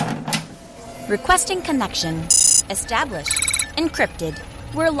Requesting connection. Established. Encrypted.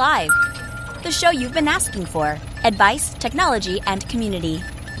 We're live. The show you've been asking for. Advice, technology, and community.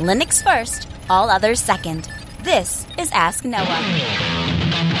 Linux first, all others second. This is Ask Noah.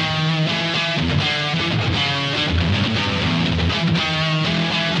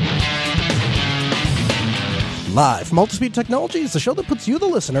 Live from Multispeed Technologies, the show that puts you, the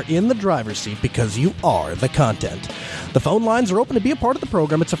listener, in the driver's seat because you are the content. The phone lines are open to be a part of the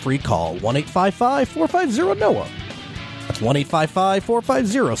program. It's a free call, 1-855-450-NOAH. That's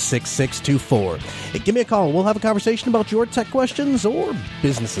 1-855-450-6624. Hey, give me a call. We'll have a conversation about your tech questions or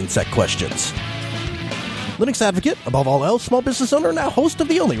business and tech questions. Linux advocate, above all else, small business owner, now host of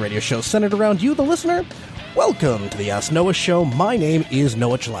the only radio show centered around you, the listener. Welcome to the Ask Noah Show. My name is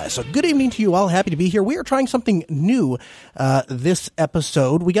Noah Chelias. So good evening to you all. Happy to be here. We are trying something new this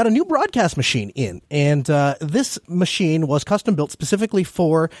episode. We got a new broadcast machine in, and this machine was custom built specifically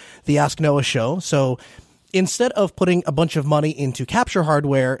for the Ask Noah Show. So instead of putting a bunch of money into capture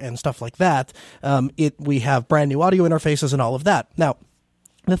hardware and stuff like that, we have brand new audio interfaces and all of that. Now,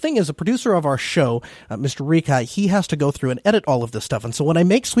 the thing is, a producer of our show, Mr. Rikai, he has to go through and edit all of this stuff. And so when I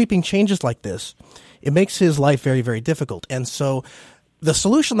make sweeping changes like this, it makes his life very, very difficult. And so the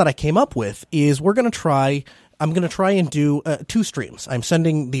solution that I came up with is I'm going to try and do two streams. I'm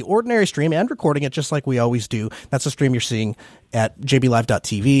sending the ordinary stream and recording it just like we always do. That's the stream you're seeing at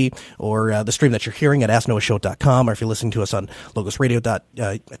jblive.tv or the stream that you're hearing at asknoahshow.com, or if you're listening to us on Logos Radio,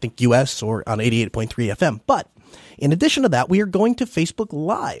 US or on 88.3 FM. But in addition to that, we are going to Facebook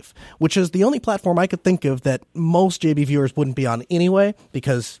Live, which is the only platform I could think of that most JB viewers wouldn't be on anyway,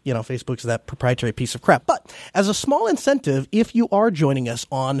 because, Facebook's that proprietary piece of crap. But as a small incentive, if you are joining us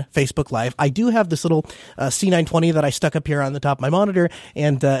on Facebook Live, I do have this little C920 that I stuck up here on the top of my monitor,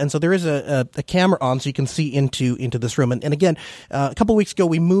 and so there is a camera on so you can see into this room. And again, a couple weeks ago,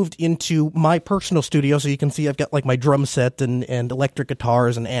 we moved into my personal studio, so you can see I've got like my drum set and electric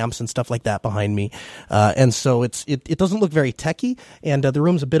guitars and amps and stuff like that behind me. And so it doesn't look very techy, and the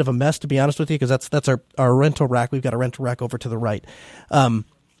room's a bit of a mess, to be honest with you, because that's our rental rack. We've got a rental rack over to the right.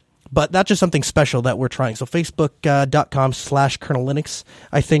 But that's just something special that we're trying. So facebook.com/KernelLinux,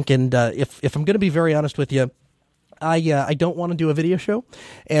 I think. And if I'm going to be very honest with you, I don't want to do a video show,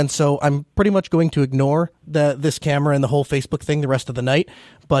 and so I'm pretty much going to ignore this camera and the whole Facebook thing the rest of the night.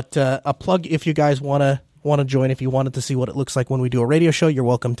 But a plug, if you guys want to join, if you wanted to see what it looks like when we do a radio show, you're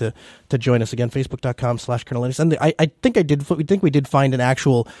welcome to join us again, facebook.com/KernelLinux. And I think we did find an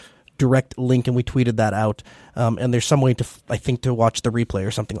actual direct link, and we tweeted that out. And there's some way to watch the replay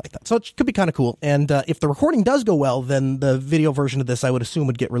or something like that. So it could be kind of cool. And if the recording does go well, then the video version of this, I would assume,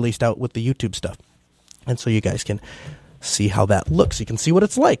 would get released out with the YouTube stuff. And so you guys can see how that looks. You can see what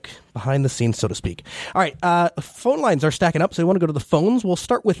it's like behind the scenes, so to speak. All right. Phone lines are stacking up, so we want to go to the phones. We'll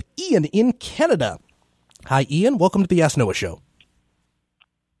start with Ian in Canada. Hi, Ian. Welcome to the Ask Noah Show.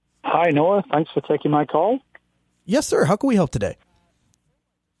 Hi, Noah. Thanks for taking my call. Yes, sir. How can we help today?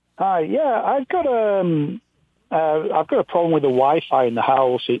 Yeah, I've got a problem with the Wi-Fi in the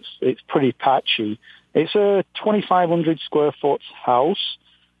house. It's pretty patchy. It's a 2,500 square foot house.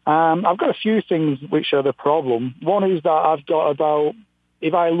 I've got a few things which are the problem. One is that I've got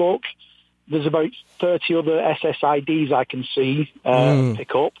if I look, there's about 30 other SSIDs I can see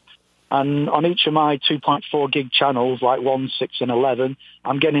pick up. And on each of my 2.4 gig channels, like 1, 6, and 11,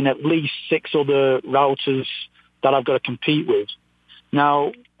 I'm getting at least 6 other routers that I've got to compete with.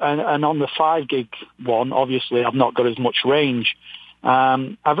 Now, and on the 5 gig one, obviously, I've not got as much range.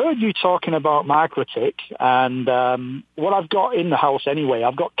 I've heard you talking about MikroTik, and what I've got in the house anyway,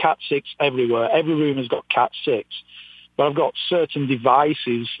 I've got Cat 6 everywhere. Every room has got Cat 6. But I've got certain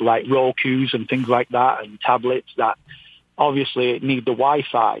devices like Rokus and things like that, and tablets that obviously need the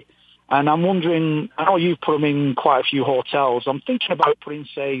Wi-Fi. And I'm wondering, I know you've put them in quite a few hotels. I'm thinking about putting,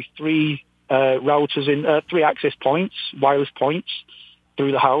 say, 3 routers in, 3 access points, wireless points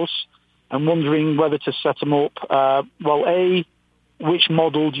through the house. I'm wondering whether to set them up. A, which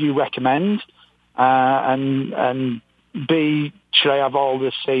model do you recommend? And B, should I have all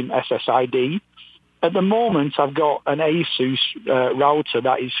the same SSID? At the moment, I've got an ASUS router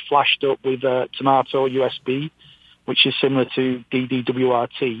that is flashed up with a Tomato USB, which is similar to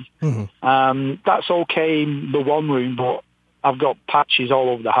DDWRT. Mm-hmm. That's okay in the one room, but I've got patches all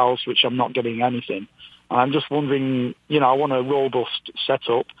over the house, which I'm not getting anything. I'm just wondering, I want a robust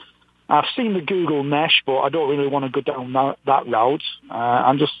setup. I've seen the Google Mesh, but I don't really want to go down that route.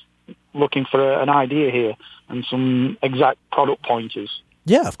 I'm just looking for an idea here and some exact product pointers.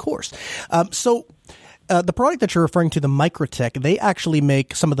 Yeah, of course. So the product that you're referring to, the MikroTik, they actually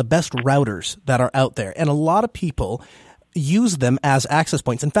make some of the best routers that are out there. And a lot of people use them as access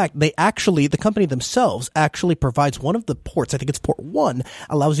points. In fact, the company themselves actually provides one of the ports, I think it's port 1,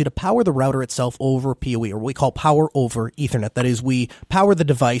 allows you to power the router itself over PoE, or what we call power over Ethernet. That is, we power the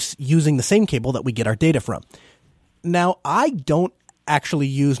device using the same cable that we get our data from. Now, I don't actually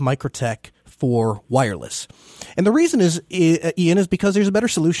use Microtech for wireless. And the reason is, Ian, is because there's a better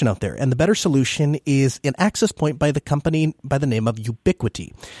solution out there. And the better solution is an access point by the company by the name of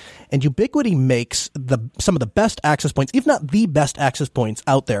Ubiquiti. And Ubiquiti makes some of the best access points, if not the best access points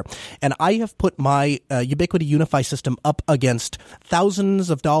out there. And I have put my Ubiquiti Unify system up against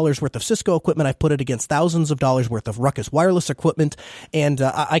thousands of dollars worth of Cisco equipment. I've put it against thousands of dollars worth of Ruckus wireless equipment. And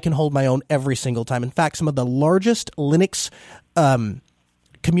I can hold my own every single time. In fact, some of the largest Linux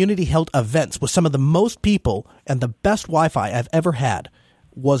community-held events with some of the most people and the best Wi-Fi I've ever had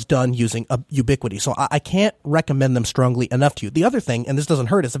was done using Ubiquiti. So I can't recommend them strongly enough to you. The other thing, and this doesn't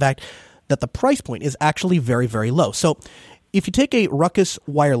hurt, is the fact that the price point is actually very, very low. So if you take a Ruckus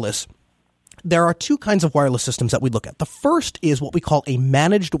wireless, there are two kinds of wireless systems that we look at. The first is what we call a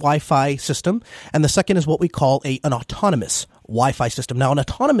managed Wi-Fi system, and the second is what we call an autonomous Wi-Fi system. Now, an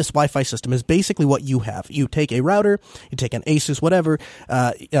autonomous Wi-Fi system is basically what you have. You take a router, you take an Asus, whatever.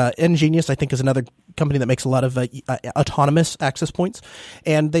 Ngenius, I think, is another company that makes a lot of autonomous access points,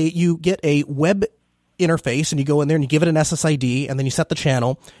 and you get a web interface, and you go in there and you give it an SSID, and then you set the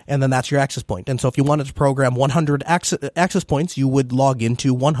channel, and then that's your access point. And so if you wanted to program 100 access points, you would log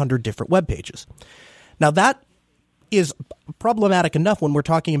into 100 different web pages. Now, that is problematic enough when we're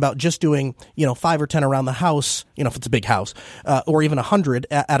talking about just doing, 5 or 10 around the house, if it's a big house, or even 100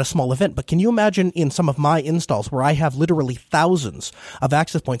 at a small event. But can you imagine in some of my installs where I have literally thousands of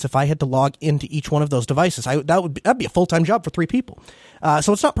access points, if I had to log into each one of those devices, that'd be a full-time job for 3 people.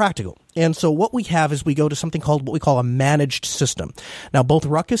 So it's not practical. And so what we have is we go to something called what we call a managed system. Now, both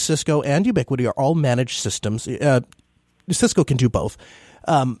Ruckus, Cisco, and Ubiquiti are all managed systems. Cisco can do both.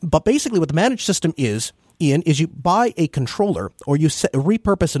 But basically what the managed system is, Ian, is you buy a controller, or you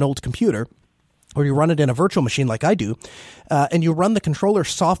repurpose an old computer, or you run it in a virtual machine like I do, and you run the controller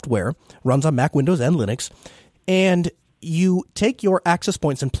software, runs on Mac, Windows, and Linux, and you take your access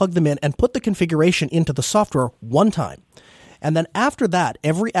points and plug them in and put the configuration into the software one time. And then after that,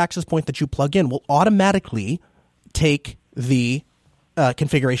 every access point that you plug in will automatically take the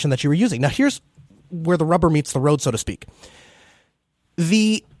configuration that you were using. Now, here's where the rubber meets the road, so to speak.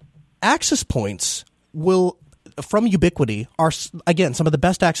 The access points from Ubiquiti are, again, some of the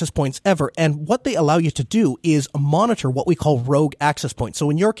best access points ever. And what they allow you to do is monitor what we call rogue access points. So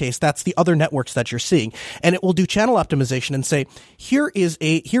in your case, that's the other networks that you're seeing. And it will do channel optimization and say, here is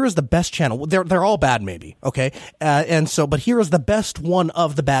the best channel. They're all bad, maybe. Okay. But here is the best one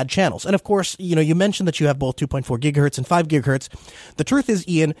of the bad channels. And of course, you mentioned that you have both 2.4 gigahertz and 5 gigahertz. The truth is,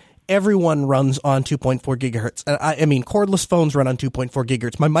 Ian, everyone runs on 2.4 gigahertz. I mean, cordless phones run on 2.4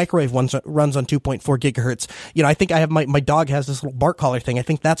 gigahertz. My microwave runs on 2.4 gigahertz. I think I have my dog has this little bark collar thing. I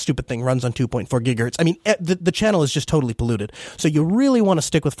think that stupid thing runs on 2.4 gigahertz. I mean, the channel is just totally polluted. So you really want to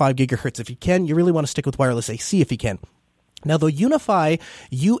stick with 5 gigahertz if you can. You really want to stick with wireless AC if you can. Now, the Unify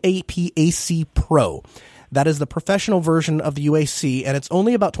UAP AC Pro, that is the professional version of the UAC, and it's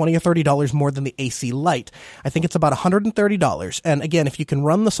only about $20 or $30 more than the AC Lite. I think it's about $130. And again, if you can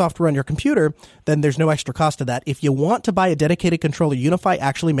run the software on your computer, then there's no extra cost to that. If you want to buy a dedicated controller, Unify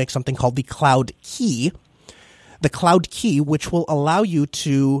actually makes something called the Cloud Key. The Cloud Key, which will allow you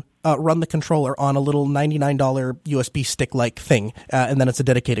to run the controller on a little $99 USB stick-like thing, and then it's a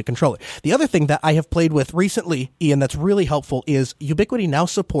dedicated controller. The other thing that I have played with recently, Ian, that's really helpful is Ubiquiti now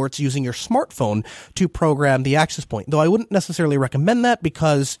supports using your smartphone to program the access point. Though I wouldn't necessarily recommend that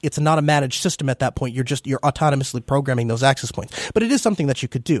because it's not a managed system at that point. You're autonomously programming those access points. But it is something that you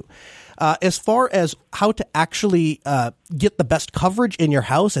could do. As far as how to actually get the best coverage in your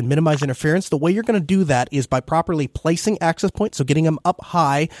house and minimize interference, the way you're going to do that is by properly placing access points, so getting them up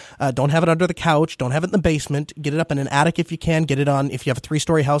high. Don't have it under the couch. Don't have it in the basement. Get it up in an attic if you can. Get it on, if you have a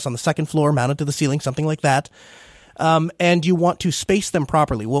 3-story house, on the second floor, mounted to the ceiling, something like that. And you want to space them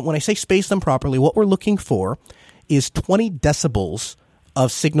properly. When I say space them properly, what we're looking for is 20 decibels of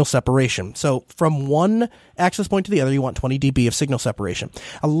signal separation. So from one access point to the other, you want 20 dB of signal separation.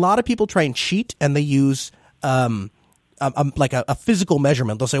 A lot of people try and cheat, and they use like a physical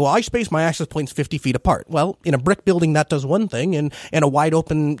measurement. They'll say, well, I space my access points 50 feet apart. Well, in a brick building, that does one thing, and in a wide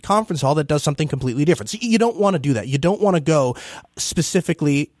open conference hall, that does something completely different. So you don't want to do that. You don't want to go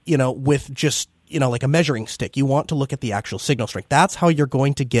specifically, with just, like a measuring stick. You want to look at the actual signal strength. That's how you're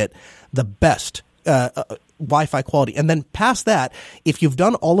going to get the best Wi-Fi quality. And then past that, if you've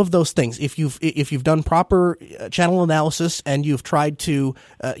done all of those things, if you've done proper channel analysis and you've tried to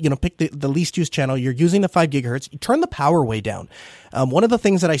pick the least used channel, you're using the 5 gigahertz, you turn the power way down. One of the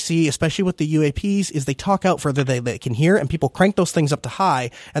things that I see, especially with the UAPs, is they talk out further than they can hear, and people crank those things up to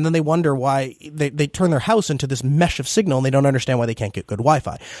high, and then they wonder why they turn their house into this mesh of signal, and they don't understand why they can't get good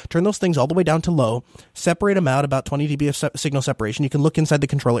Wi-Fi. Turn those things all the way down to low, separate them out, about 20 dB of signal separation. You can look inside the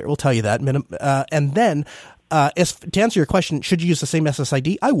controller; it will tell you that. And then, to answer your question, should you use the same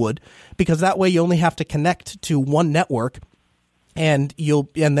SSID? I would, because that way you only have to connect to one network. And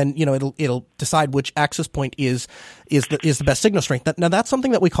then it'll decide which access point is the best signal strength. Now that's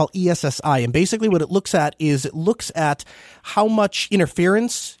something that we call ESSI, and basically what it looks at how much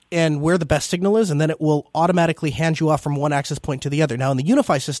interference and where the best signal is, and then it will automatically hand you off from one access point to the other. Now in the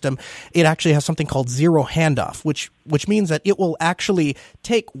UniFi system, it actually has something called zero handoff, which means that it will actually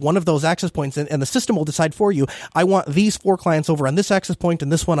take one of those access points and the system will decide for you, I want these 4 clients over on this access point and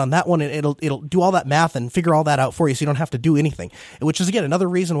this one on that one, and it'll do all that math and figure all that out for you so you don't have to do anything. Which is, again, another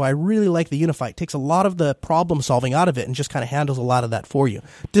reason why I really like the UniFi. It takes a lot of the problem solving out of it and just kind of handles a lot of that for you.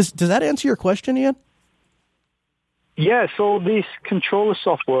 Does that answer your question, Ian? Yeah, so this controller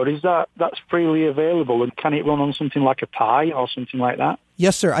software, that's freely available, and can it run on something like a Pi or something like that?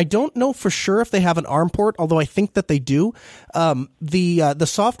 Yes, sir. I don't know for sure if they have an ARM port, although I think that they do. The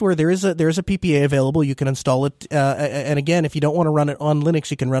software, there is a PPA available. You can install it. And again, if you don't want to run it on Linux,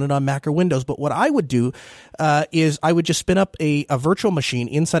 you can run it on Mac or Windows. But what I would do is I would just spin up a virtual machine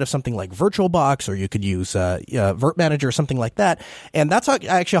inside of something like VirtualBox, or you could use Virt Manager or something like that. And that's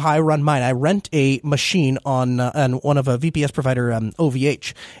actually how I run mine. I rent a machine on one of a VPS provider,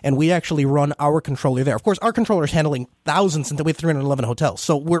 OVH, and we actually run our controller there. Of course, our controller is handling thousands, and we have 311 hotels.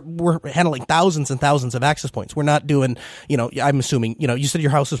 So we're handling thousands and thousands of access points. We're not doing, I'm assuming, you said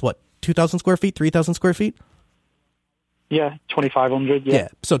your house is what, 2,000 square feet, 3,000 square feet? Yeah, 2,500, yeah. Yeah,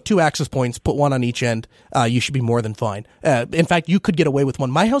 so 2 access points, put one on each end, you should be more than fine. In fact, you could get away with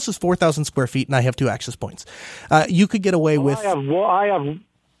one. My house is 4,000 square feet, and I have 2 access points. You could get away with...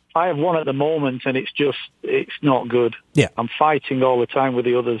 I have one at the moment, and it's not good. Yeah. I'm fighting all the time with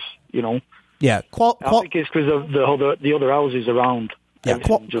the others, Yeah. I think it's because of the other houses around. Yeah,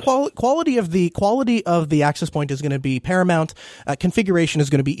 quality of the access point is going to be paramount. Configuration is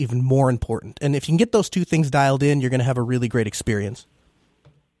going to be even more important. And if you can get those 2 things dialed in, you're going to have a really great experience.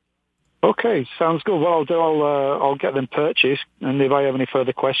 Okay, sounds good. Well, I'll get them purchased, and if I have any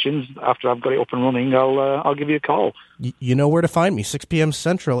further questions after I've got it up and running, I'll give you a call. You know where to find me. 6 p.m.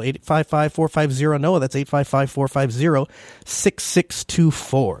 Central, 855-450-NOAH. That's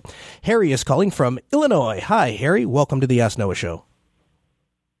 855-450-6624. Harry is calling from Illinois. Hi, Harry. Welcome to the Ask Noah Show.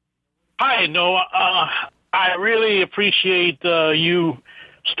 Hi, Noah. I really appreciate you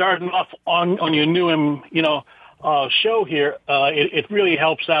starting off on your new, show here. It really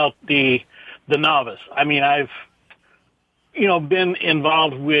helps out the novice. I mean, I've, been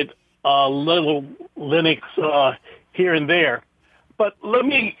involved with little Linux here and there. But let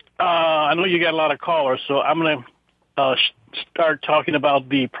me, I know you got a lot of callers, so I'm going to start talking about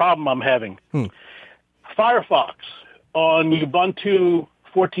the problem I'm having. Firefox on Ubuntu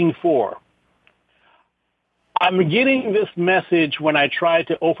 14.4. I'm getting this message when I try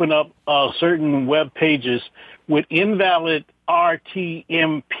to open up certain web pages with invalid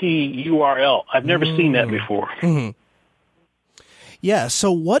RTMP URL. I've never seen that before. Mm-hmm. Yeah,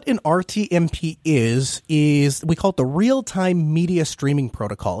 so what an RTMP is we call it the real-time media streaming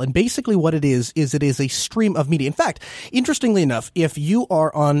protocol. And basically what it is it is a stream of media. In fact, interestingly enough, if you're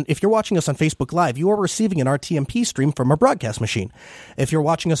watching us on Facebook Live, you are receiving an RTMP stream from a broadcast machine. If you're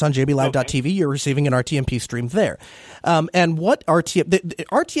watching us on jblive.tv, you're receiving an RTMP stream there. And what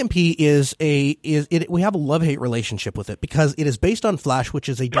RTMP is we have a love-hate relationship with it because it is based on Flash, which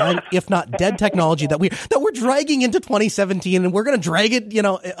is a dying, if not dead technology that we're dragging into 2017, and we're going to drag it,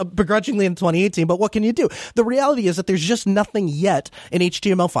 begrudgingly in 2018. But what can you do? The reality is that there's just nothing yet in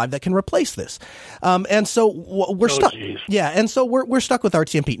HTML5 that can replace this. And so we're stuck. Geez. Yeah. And so we're stuck with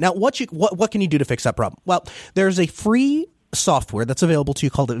RTMP. Now, what can you do to fix that problem? Well, there's a free software that's available to you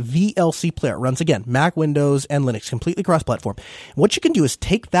called VLC Player. It runs, again, Mac, Windows, and Linux, completely cross-platform. What you can do is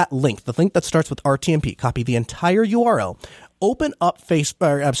take that link, the link that starts with RTMP, copy the entire URL, open up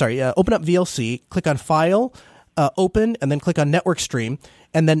VLC, click on File, open, and then click on Network Stream,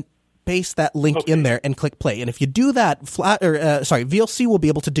 and then paste that link in there and click play. And if you do that, VLC will be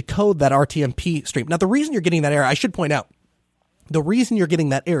able to decode that RTMP stream. Now, the reason you're getting that error, I should point out, The reason you're getting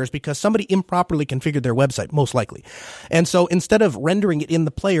that error is because somebody improperly configured their website, most likely. And so instead of rendering it in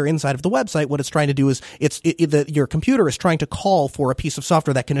the player inside of the website, what it's trying to do is your computer is trying to call for a piece of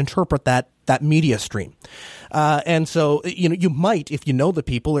software that can interpret that media stream. And so, you might, if you know the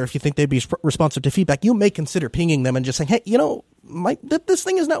people or if you think they'd be responsive to feedback, you may consider pinging them and just saying, hey, this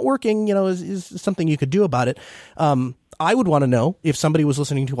thing is not working, is something you could do about it. I would want to know if somebody was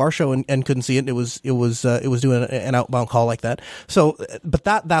listening to our show and couldn't see it. It was doing an outbound call like that. So, but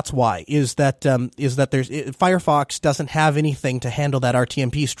that's why is that Firefox doesn't have anything to handle that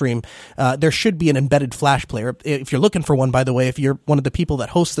RTMP stream. There should be an embedded Flash player. If you're looking for one, by the way, if you're one of the people that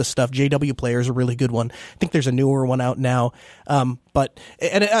hosts this stuff, JW Player is a really good one. I think there's a newer one out now. But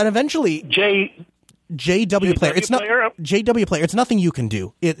eventually JW Player. It's not JW Player. It's nothing you can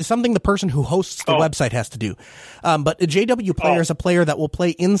do. It's something the person who hosts the website has to do. But a JW Player is a player that will play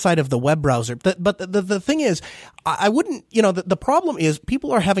inside of the web browser. But the thing is, I wouldn't, the problem is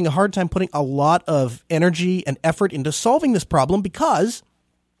people are having a hard time putting a lot of energy and effort into solving this problem because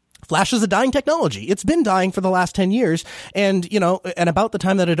Flash is a dying technology. It's been dying for the last 10 years. And, and about the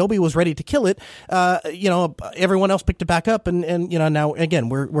time that Adobe was ready to kill it, everyone else picked it back up. And now again,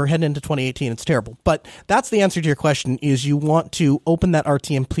 we're heading into 2018. It's terrible. But that's the answer to your question is you want to open that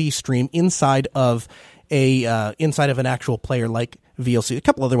RTMP stream inside of an actual player like VLC. A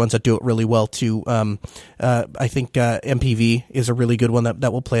couple other ones that do it really well too. I think, MPV is a really good one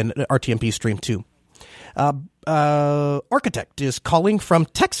that will play an RTMP stream too. Architect is calling from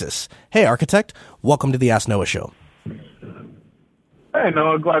Texas. Hey, Architect, welcome to the Ask Noah show. Hey,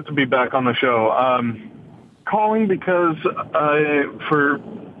 Noah, glad to be back on the show. Calling because I, for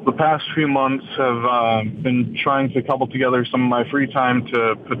the past few months, have been trying to cobble together some of my free time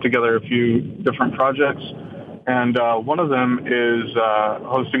to put together a few different projects. And one of them is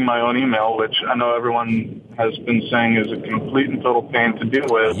hosting my own email, which I know everyone has been saying is a complete and total pain to deal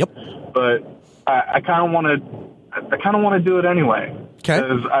with. Yep. But I kind of want to do it anyway. Okay.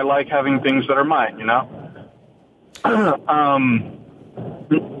 Because I like having things that are mine,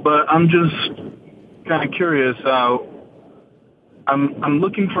 But I'm just kind of curious. I'm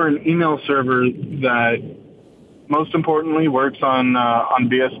looking for an email server that, most importantly, works on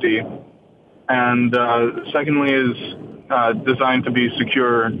BSD, and secondly is designed to be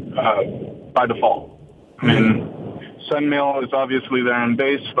secure by default. I mean, SendMail is obviously there in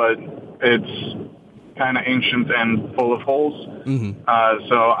base, but it's kind of ancient and full of holes. Mm-hmm.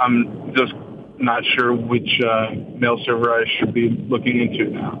 So I'm just not sure which mail server I should be looking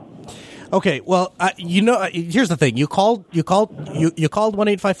into now. Okay, well, here's the thing. You called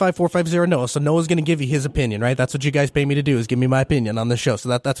 1-855-450-NOAH, so Noah's going to give you his opinion, right? That's what you guys pay me to do, is give me my opinion on the show.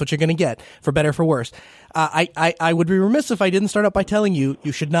 So that's what you're going to get, for better or for worse. I would be remiss if I didn't start out by telling you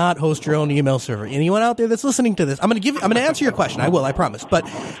should not host your own email server. Anyone out there that's listening to this, I'm going to answer your question. I promise. But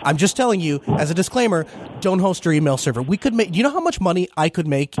I'm just telling you, as a disclaimer, don't host your email server. We could make, do you know how much money I could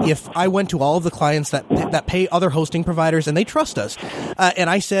make if I went to all of the clients that pay other hosting providers and they trust us? And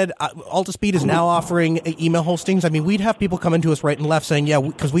I said, Altispeed is now offering email hostings. I mean, we'd have people coming to us right and left saying, yeah,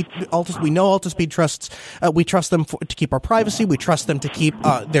 because we know Altispeed trusts, we trust them to keep our privacy. We trust them to keep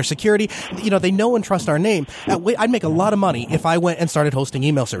their security. They know and trust our name. I'd make a lot of money if I went and started hosting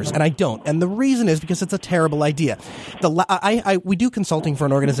email servers, and I don't. And the reason is because it's a terrible idea. We do consulting for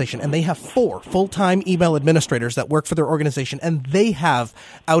an organization, and they have 4 full-time email administrators that work for their organization, and they have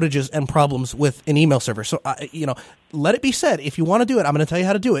outages and problems with an email server. So, let it be said, if you want to do it, I'm going to tell you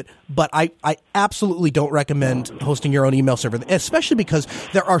how to do it, but I absolutely don't recommend hosting your own email server, especially because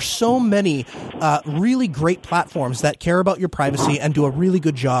there are so many really great platforms that care about your privacy and do a really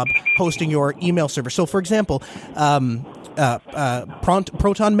good job hosting your email server. So, for example,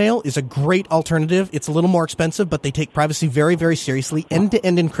 Proton Mail is a great alternative. It's a little more expensive, but they take privacy very, very seriously.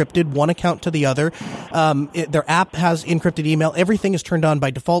 End-to-end encrypted, one account to the other. Their app has encrypted email. Everything is turned on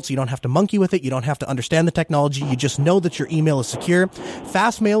by default, so you don't have to monkey with it. You don't have to understand the technology. You just know that your email is secure.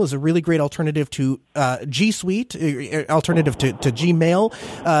 Fastmail is a really great alternative to G Suite, alternative to Gmail.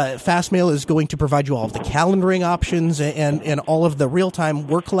 Fastmail is going to provide you all of the calendaring options and all of the real-time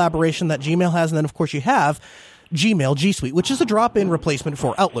work collaboration that Gmail has. And then, of course, you have Gmail G Suite, which is a drop-in replacement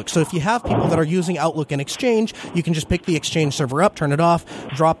for Outlook. So if you have people that are using Outlook and Exchange, you can just pick the Exchange server up, turn it off,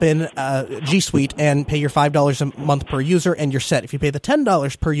 drop in G Suite, and pay your $5 a month per user, and you're set. If you pay the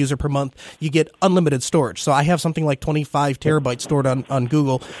 $10 per user per month, you get unlimited storage. So I have something like 25 terabytes stored on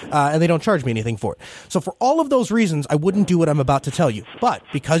Google, and they don't charge me anything for it. So for all of those reasons, I wouldn't do what I'm about to tell you. But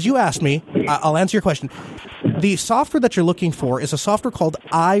because you asked me, I'll answer your question. The software that you're looking for is a software called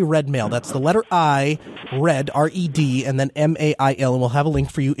iRedMail. That's the letter I, Red, R-E-D, and then M-A-I-L, and we'll have a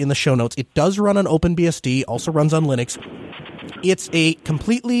link for you in the show notes. It does run on OpenBSD, also runs on Linux. It's a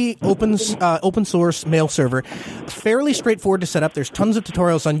completely open source mail server, fairly straightforward to set up. There's tons of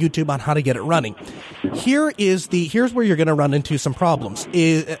tutorials on YouTube on how to get it running. Here's where you're going to run into some problems.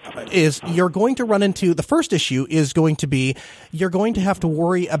 Is you're going to run into, the first issue is going to be, you're going to have to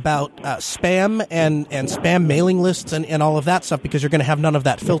worry about spam and spam mailing lists and all of that stuff, because you're going to have none of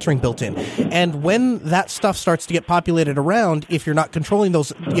that filtering built in. And when that stuff starts to get populated around, if you're not controlling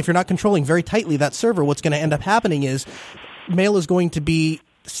very tightly that server, what's going to end up happening is mail is going to be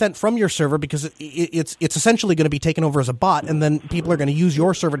sent from your server, because it's essentially going to be taken over as a bot, and then people are going to use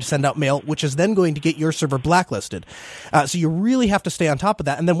your server to send out mail, which is then going to get your server blacklisted. So you really have to stay on top of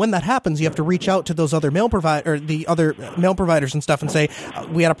that. And then when that happens, you have to reach out to those other the other mail providers and stuff and say,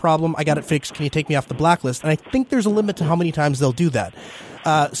 we had a problem, I got it fixed, can you take me off the blacklist? And I think there's a limit to how many times they'll do that.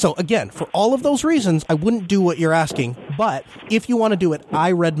 So again, for all of those reasons, I wouldn't do what you're asking. But if you want to do it,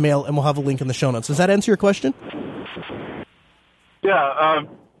 I read mail, and we'll have a link in the show notes. Does that answer your question? Yeah,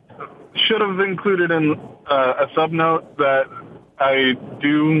 should have included in a subnote that I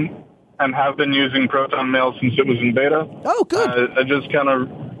do and have been using Proton Mail since it was in beta. Oh, good. I just kind of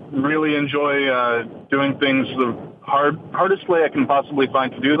really enjoy doing things the hardest way I can possibly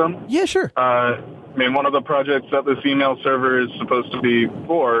find to do them. Yeah, sure. I mean, one of the projects that this email server is supposed to be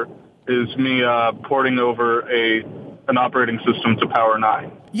for is me porting over an operating system to Power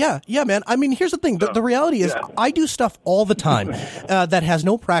 9. Yeah, man. I mean, here's the thing. The reality is, I do stuff all the time that has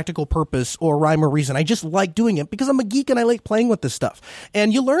no practical purpose or rhyme or reason. I just like doing it because I'm a geek and I like playing with this stuff.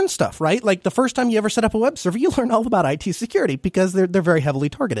 And you learn stuff, right? Like the first time you ever set up a web server, you learn all about IT security because they're very heavily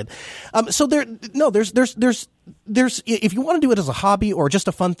targeted. So there's if you want to do it as a hobby or just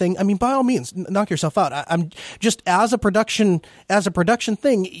a fun thing, I mean, by all means, knock yourself out. I'm just as a production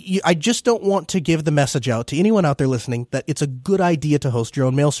thing. I just don't want to give the message out to anyone out there listening that it's a good idea to host your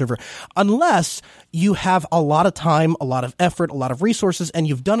own mail server unless you have a lot of time, a lot of effort, a lot of resources, and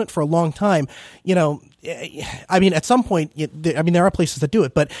you've done it for a long time. You know, I mean, at some point, there are places that do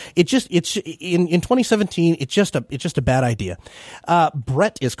it, but it's in 2017, it's just a bad idea.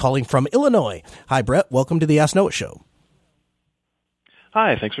 Brett is calling from Illinois. Hi, Brett. Welcome to the Ask Noah Show.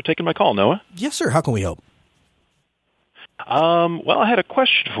 Hi. Thanks for taking my call, Noah. Yes, sir. How can we help? Well, I had a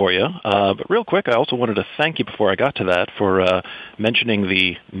question for you, but real quick, I also wanted to thank you before I got to that for mentioning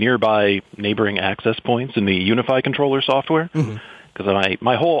the nearby neighboring access points in the UniFi controller software, because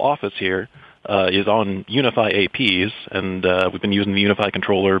my whole office here is on UniFi APs, and we've been using the UniFi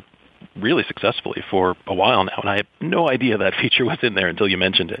controller really successfully for a while now, and I had no idea that feature was in there until you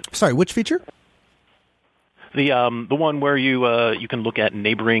mentioned it. Sorry, which feature? The one where you can look at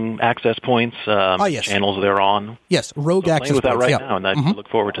neighboring access points, yes. channels they're on. Yes, rogue access points. I'm playing with that right yeah. now, and I look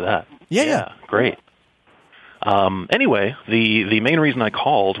forward to that. Yeah. Great. Anyway, the main reason I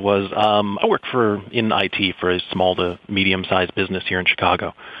called was I work in IT for a small to medium-sized business here in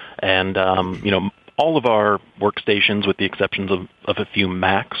Chicago, and all of our workstations, with the exceptions of a few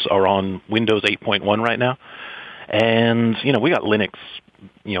Macs, are on Windows 8.1 right now, and we got Linux,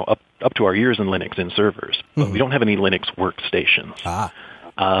 up to our ears in Linux in servers, but we don't have any Linux workstations.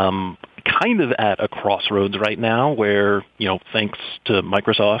 Kind of at a crossroads right now where, thanks to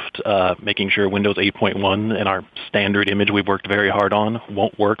Microsoft making sure Windows 8.1 and our standard image we've worked very hard on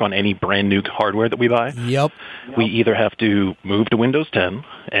won't work on any brand new hardware that we buy. Yep. We either have to move to Windows 10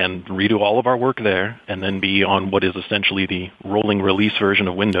 and redo all of our work there and then be on what is essentially the rolling release version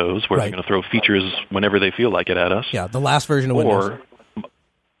of Windows, where they're going to throw features whenever they feel like it at us. Yeah, the last version of Windows.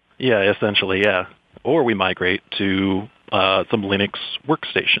 Yeah, essentially, yeah. Or we migrate to some Linux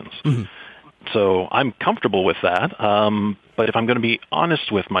workstations. So I'm comfortable with that. But if I'm going to be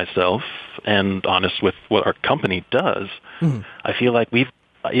honest with myself and honest with what our company does, I feel like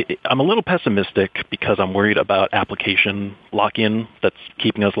I'm a little pessimistic because I'm worried about application lock-in that's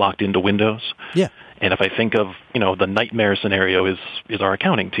keeping us locked into Windows. Yeah. And if I think of, the nightmare scenario is our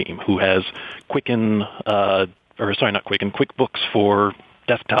accounting team, who has QuickBooks for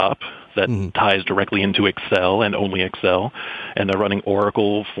desktop that ties directly into Excel and only Excel, and they're running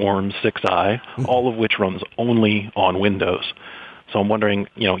Oracle Forms 6i, all of which runs only on Windows. So I'm wondering,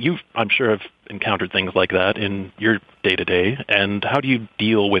 I'm sure have encountered things like that in your day-to-day, and how do you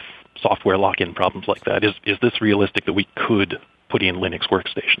deal with software lock-in problems like that? Is this realistic that we could put in Linux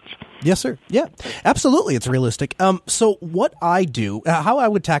workstations? Yes, sir. Yeah, absolutely. It's realistic. So what I do, how I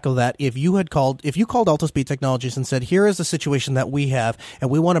would tackle that if you called Altispeed Technologies and said, here is the situation that we have, and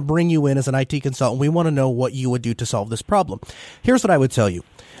we want to bring you in as an IT consultant. We want to know what you would do to solve this problem. Here's what I would tell you.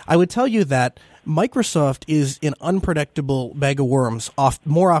 I would tell you that Microsoft is an unpredictable bag of worms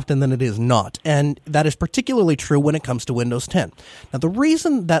more often than it is not. And that is particularly true when it comes to Windows 10. Now, the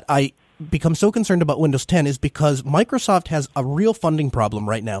reason that I become so concerned about Windows 10 is because Microsoft has a real funding problem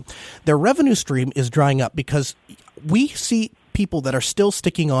right now. Their revenue stream is drying up because we see people that are still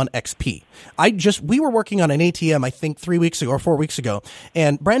sticking on XP. We were working on an ATM, I think 3 weeks ago or 4 weeks ago,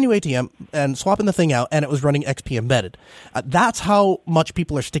 and brand new ATM, and swapping the thing out, and it was running XP embedded. That's how much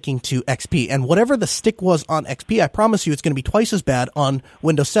people are sticking to XP. And whatever the stick was on XP, I promise you it's going to be twice as bad on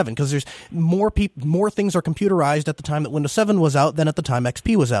Windows 7, because there's more things are computerized at the time that Windows 7 was out than at the time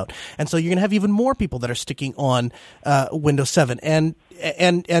XP was out. And so you're going to have even more people that are sticking on Windows 7. And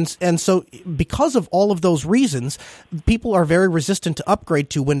so because of all of those reasons, people are very resistant to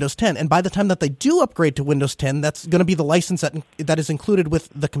upgrade to Windows 10. And by the time that they do upgrade to Windows 10, that's going to be the license that is included with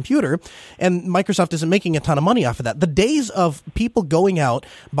the computer. And Microsoft isn't making a ton of money off of that. The days of people going out,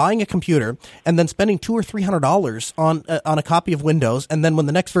 buying a computer, and then spending $200 or $300 on a copy of Windows, and then when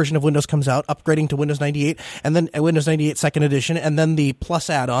the next version of Windows comes out, upgrading to Windows 98, and then Windows 98 Second Edition, and then the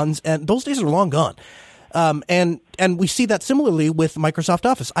Plus add-ons, and those days are long gone. And we see that similarly with Microsoft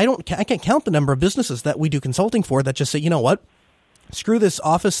Office. I can't count the number of businesses that we do consulting for that just say, you know what? Screw this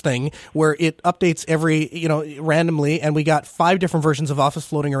Office thing where it updates randomly, and we got 5 different versions of Office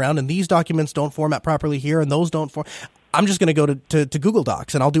floating around, and these documents don't format properly here, and those don't I'm just going to go to Google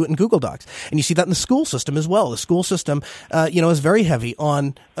Docs, and I'll do it in Google Docs. And you see that in the school system as well. The school system, is very heavy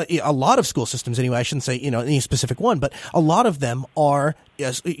on a lot of school systems anyway. I shouldn't say, any specific one, but a lot of them are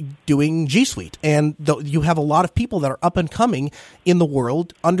doing G Suite. And you have a lot of people that are up and coming in the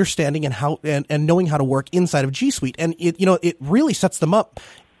world, understanding and knowing how to work inside of G Suite. And it really sets them up,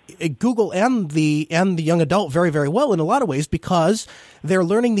 Google and the young adult, very, very well in a lot of ways, because they're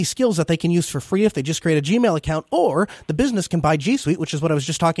learning these skills that they can use for free if they just create a Gmail account, or the business can buy G Suite, which is what I was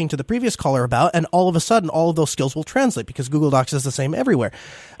just talking to the previous caller about, and all of a sudden all of those skills will translate because Google Docs is the same everywhere.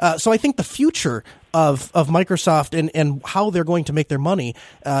 So I think the future of Microsoft and how they're going to make their money,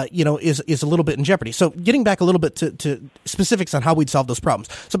 is a little bit in jeopardy. So getting back a little bit to specifics on how we'd solve those problems.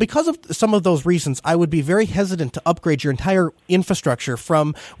 So because of some of those reasons, I would be very hesitant to upgrade your entire infrastructure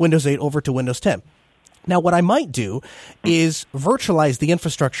from Windows 8 over to Windows 10. Now, what I might do is virtualize the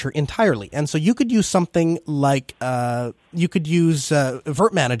infrastructure entirely. And so you could use something like, Virt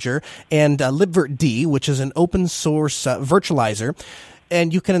Manager and libvirtd, which is an open source virtualizer,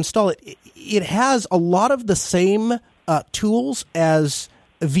 and you can install it. It has a lot of the same tools as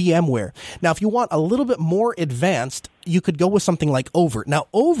VMware. Now, if you want a little bit more advanced, you could go with something like Overt. Now,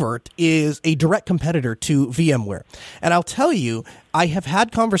 Overt is a direct competitor to VMware. And I'll tell you, I have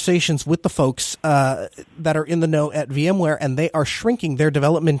had conversations with the folks that are in the know at VMware, and they are shrinking their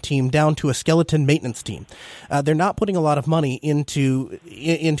development team down to a skeleton maintenance team. They're not putting a lot of money into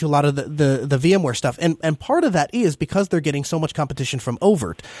a lot of the VMware stuff. And part of that is because they're getting so much competition from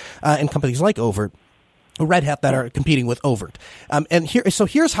Overt and companies like Overt, Red Hat, that are competing with Overt.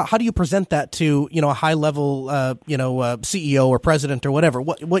 Here's how do you present that to, a high level, CEO or president or whatever.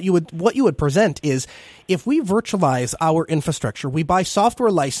 What you would present is, if we virtualize our infrastructure, we buy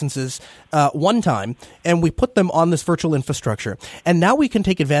software licenses one time, and we put them on this virtual infrastructure. And now we can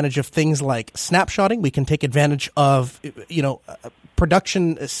take advantage of things like snapshotting. We can take advantage of,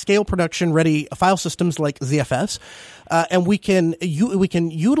 scale production ready file systems like ZFS. And we can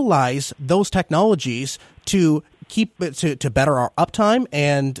utilize those technologies to to better our uptime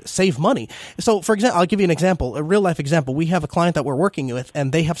and save money. So, for example, I'll give you an example, a real life example. We have a client that we're working with,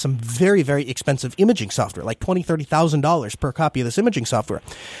 and they have some very, very expensive imaging software, like $20,000, $30,000 per copy of this imaging software.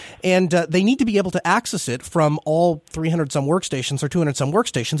 And they need to be able to access it from all 300 some workstations or 200 some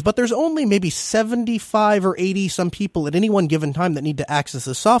workstations, but there's only maybe 75 or 80 some people at any one given time that need to access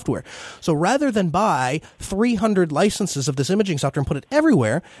this software. So rather than buy 300 licenses of this imaging software and put it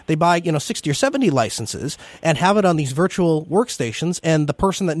everywhere, they buy, 60 or 70 licenses and have it on these virtual workstations, and the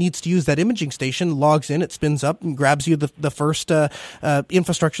person that needs to use that imaging station logs in, it spins up and grabs you the first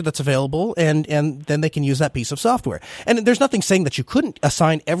infrastructure that's available, and then they can use that piece of software. And there's nothing saying that you couldn't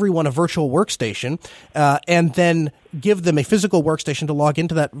assign everyone a virtual workstation and then give them a physical workstation to log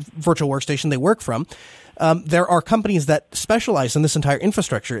into that virtual workstation they work from. There are companies that specialize in this entire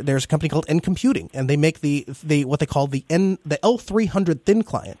infrastructure. There's a company called N Computing, and they make the what they call the L300 thin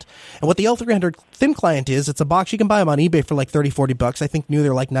client. And what the L300 thin client is, it's a box. You can buy them on eBay for like $30, $40. I think new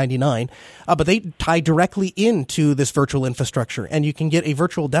they're like $99. But they tie directly into this virtual infrastructure, and you can get a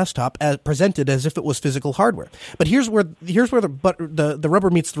virtual desktop presented as if it was physical hardware. But here's where the rubber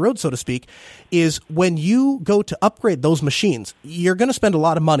meets the road, so to speak, is when you go to upgrade those machines, you're going to spend a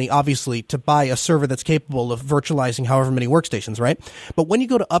lot of money, obviously, to buy a server that's capable of virtualizing however many workstations, right? But when you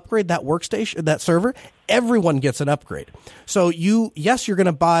go to upgrade that workstation, that server, everyone gets an upgrade. So you're going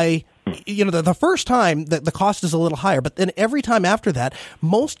to buy the first time the cost is a little higher, but then every time after that,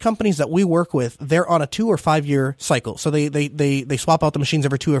 most companies that we work with, they're on a 2 or 5 year cycle. So they swap out the machines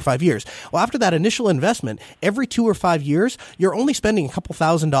every 2 or 5 years. Well, after that initial investment, every 2 or 5 years, you're only spending a couple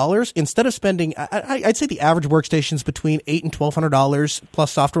 $1,000 instead of spending, I'd say the average workstation's between $800 and $1,200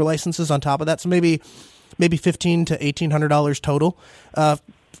 plus software licenses on top of that. So maybe $1,500 to $1,800 total,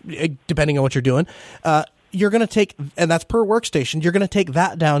 depending on what you're doing. You're going to take, and that's per workstation, you're going to take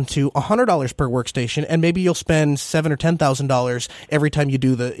that down to $100 per workstation, and maybe you'll spend $7,000 or $10,000 every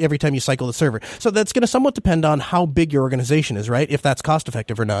time you cycle the server. So that's going to somewhat depend on how big your organization is, right? If that's cost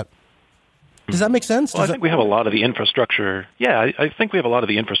effective or not. Does that make sense? Well, I think we have a lot of the infrastructure. Yeah, I think we have a lot of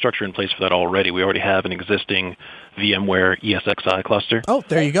the infrastructure in place for that already. We already have an existing VMware ESXi cluster. Oh,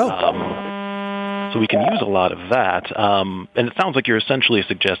 there you go. So we can use a lot of that. And it sounds like you're essentially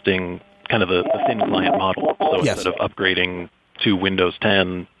suggesting kind of a thin client model. So yes. Instead of upgrading to Windows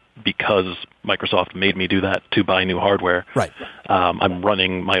 10 because Microsoft made me do that to buy new hardware, right. I'm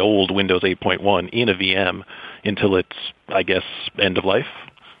running my old Windows 8.1 in a VM until it's, I guess, end of life.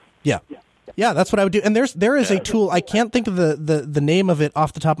 Yeah. Yeah, that's what I would do. And there is a tool. I can't think of the name of it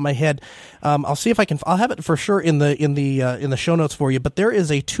off the top of my head. I'll see if I can. I'll have it for sure in the show notes for you. But there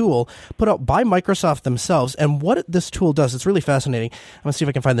is a tool put out by Microsoft themselves, and what this tool does, it's really fascinating. I'm gonna see if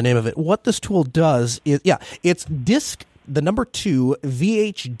I can find the name of it. What this tool does is, it's disk. The number 2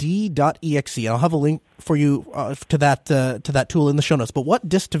 VHD.exe. I'll have a link for you to that tool in the show notes. But what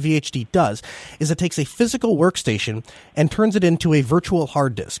disk to VHD does is it takes a physical workstation and turns it into a virtual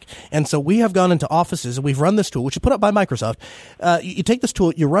hard disk. And so we have gone into offices and we've run this tool, which is put up by Microsoft. You take this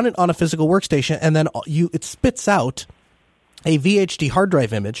tool, you run it on a physical workstation, and then it spits out a VHD hard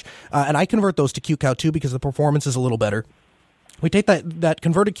drive image. And I convert those to QCOW2 because the performance is a little better. We take that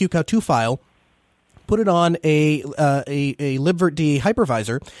converted QCOW2 file, put it on a libvirt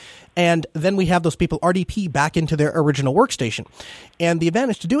hypervisor, and then we have those people RDP back into their original workstation. And the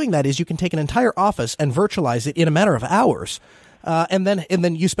advantage to doing that is you can take an entire office and virtualize it in a matter of hours. And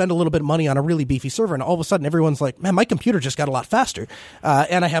then you spend a little bit of money on a really beefy server, and all of a sudden everyone's like, man, my computer just got a lot faster,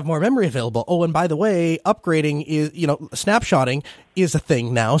 and I have more memory available. Oh, and by the way, upgrading is, snapshotting is a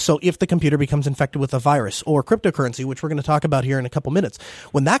thing now. So if the computer becomes infected with a virus or cryptocurrency, which we're going to talk about here in a couple minutes,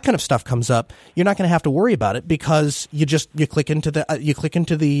 when that kind of stuff comes up, you're not going to have to worry about it because you click into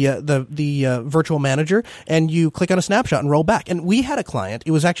the virtual manager and you click on a snapshot and roll back. And we had a client.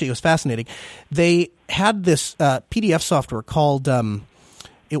 It was fascinating. They had this PDF software called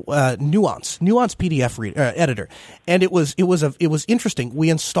Nuance PDF editor, and it was interesting. We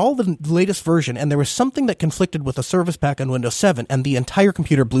installed the latest version, and there was something that conflicted with a service pack on Windows 7, and the entire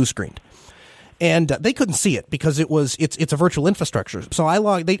computer blue screened. And they couldn't see it because it's a virtual infrastructure. So I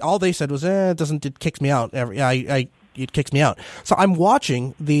logged. All they said was, it kicks me out. It kicks me out. So I'm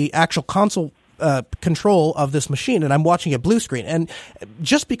watching the actual console control of this machine, and I'm watching it blue screen. And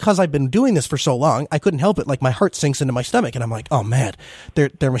just because I've been doing this for so long, I couldn't help it. Like, my heart sinks into my stomach, and I'm like, oh man,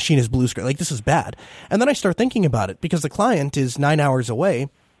 their machine is blue screen. Like, this is bad. And then I start thinking about it because the client is 9 hours away.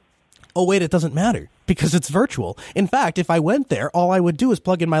 Oh wait, it doesn't matter because it's virtual. In fact, if I went there, all I would do is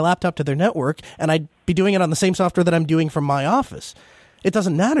plug in my laptop to their network, and I'd be doing it on the same software that I'm doing from my office. It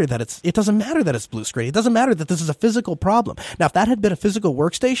doesn't matter that it's blue screen. It doesn't matter that this is a physical problem. Now, if that had been a physical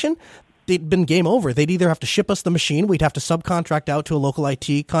workstation, it'd been game over. They'd either have to ship us the machine, we'd have to subcontract out to a local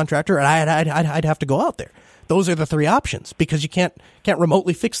IT contractor, and I'd have to go out there. Those are the three options because you can't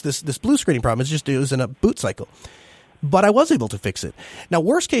remotely fix this blue screening problem. It was in a boot cycle. But I was able to fix it. Now,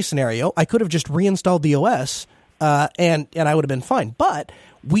 worst case scenario, I could have just reinstalled the OS, and I would have been fine. But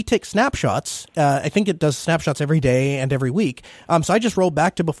we take snapshots. I think it does snapshots every day and every week. So I just rolled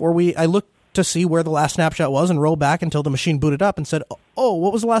back to I looked to see where the last snapshot was and rolled back until the machine booted up and said, oh,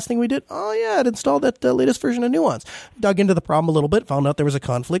 what was the last thing we did? Oh, yeah, it installed that latest version of Nuance. Dug into the problem a little bit, found out there was a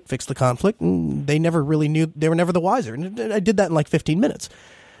conflict, fixed the conflict, and they never really knew. They were never the wiser. And I did that in like 15 minutes.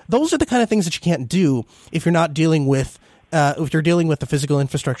 Those are the kind of things that you can't do if you're not dealing with if you're dealing with the physical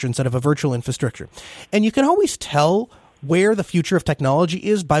infrastructure instead of a virtual infrastructure. And you can always tell where the future of technology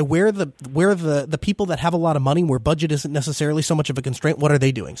is by where the people that have a lot of money, where budget isn't necessarily so much of a constraint, what are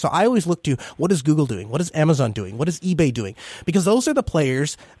they doing? So I always look to, what is Google doing? What is Amazon doing? What is eBay doing? Because those are the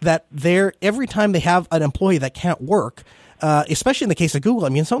players that every time they have an employee that can't work, especially in the case of Google, I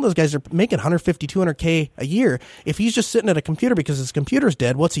mean, some of those guys are making $150,000, $200,000 a year. If he's just sitting at a computer because his computer's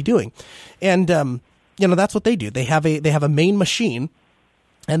dead, what's he doing? And, that's what they do. They have a main machine,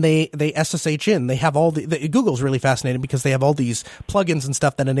 and they SSH in. They have all Google's really fascinating because they have all these plugins and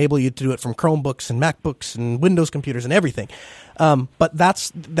stuff that enable you to do it from Chromebooks and MacBooks and Windows computers and everything. But that's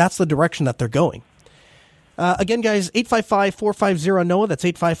the direction that they're going. Again, guys, 855-450-NOAH. That's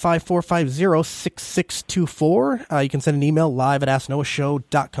 855-450-6624. You can send an email live at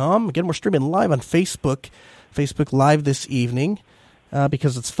AskNoahShow.com. Again, we're streaming live on Facebook Live this evening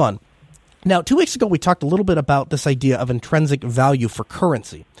because it's fun. Now, 2 weeks ago, we talked a little bit about this idea of intrinsic value for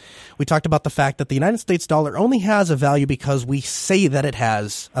currency. We talked about the fact that the United States dollar only has a value because we say that it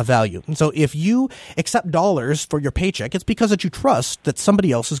has a value. And so if you accept dollars for your paycheck, it's because that you trust that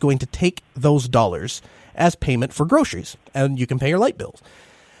somebody else is going to take those dollars as payment for groceries, and you can pay your light bills.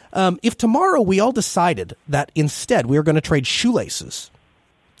 If tomorrow we all decided that instead we were going to trade shoelaces,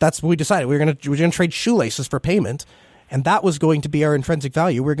 that's what we decided. We're going to trade shoelaces for payment, and that was going to be our intrinsic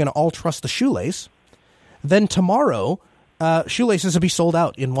value. We're going to all trust the shoelace. Then tomorrow, shoelaces would be sold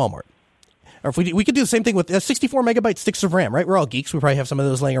out in Walmart. Or if we could do the same thing with 64 megabyte sticks of RAM, right? We're all geeks. We probably have some of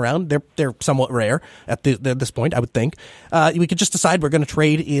those laying around. They're somewhat rare at this point, I would think. We could just decide we're going to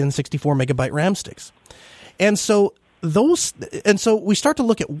trade in 64 megabyte RAM sticks. And so we start to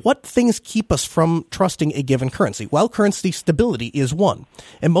look at what things keep us from trusting a given currency. Well, currency stability is one.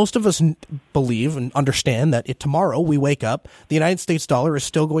 And most of us believe and understand that tomorrow we wake up, the United States dollar is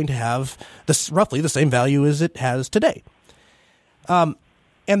still going to have roughly the same value as it has today. And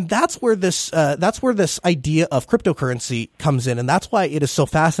that's where this idea of cryptocurrency comes in, and that's why it is so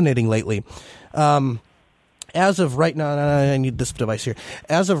fascinating lately. As of right now, I need this device here.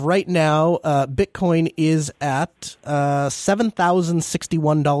 As of right now, Bitcoin is at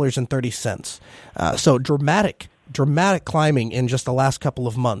 $7,061.30. So dramatic climbing in just the last couple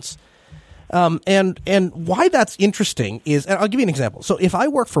of months. And why that's interesting is, and I'll give you an example. So if I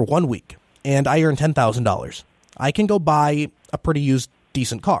work for 1 week and I earn $10,000, I can go buy a pretty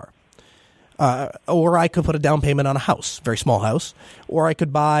decent car. Or I could put a down payment on a house, very small house, or I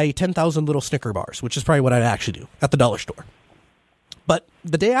could buy 10,000 little Snicker bars, which is probably what I'd actually do at the dollar store. But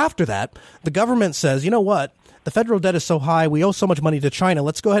the day after that, the government says, you know what? The federal debt is so high, we owe so much money to China.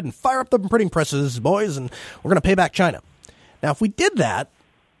 Let's go ahead and fire up the printing presses, boys, and we're going to pay back China. Now, if we did that,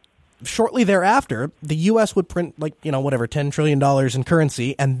 shortly thereafter, the U.S. would print $10 trillion in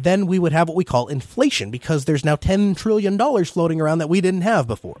currency, and then we would have what we call inflation because there's now $10 trillion floating around that we didn't have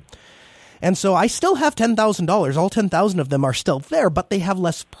before. And so I still have $10,000. All 10,000 of them are still there, but they have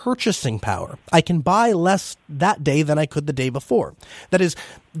less purchasing power. I can buy less that day than I could the day before. That is,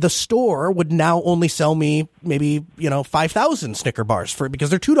 the store would now only sell me maybe, 5,000 Snicker bars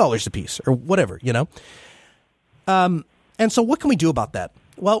because they're $2 a piece or whatever, And so what can we do about that?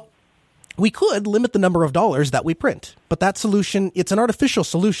 Well, we could limit the number of dollars that we print, but that solution, it's an artificial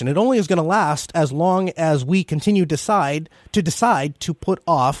solution. It only is going to last as long as we continue to decide to put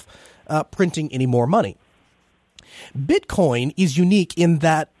off printing any more money. Bitcoin is unique in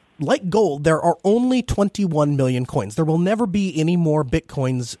that, like gold, there are only 21 million coins. There will never be any more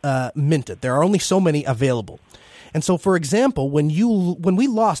Bitcoins minted. There are only so many available. And so, for example, when we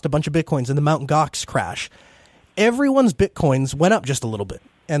lost a bunch of Bitcoins in the Mt. Gox crash, everyone's Bitcoins went up just a little bit.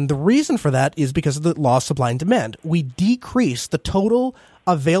 And the reason for that is because of the law of supply and demand. We decreased the total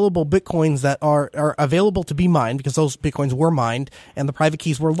available Bitcoins that are available to be mined because those Bitcoins were mined and the private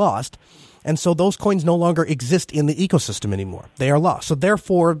keys were lost. And so those coins no longer exist in the ecosystem anymore. They are lost. So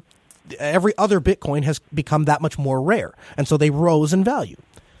therefore, every other Bitcoin has become that much more rare. And so they rose in value.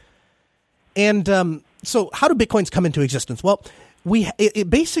 And so how do Bitcoins come into existence? Well,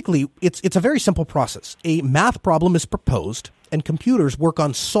 it's a very simple process. A math problem is proposed and computers work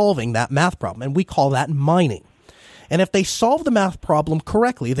on solving that math problem. And we call that mining. And if they solve the math problem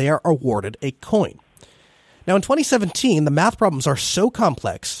correctly, they are awarded a coin. Now, in 2017, the math problems are so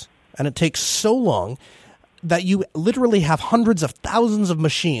complex and it takes so long that you literally have hundreds of thousands of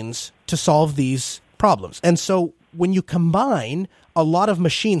machines to solve these problems. And so when you combine a lot of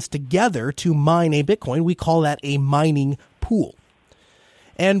machines together to mine a Bitcoin, we call that a mining pool.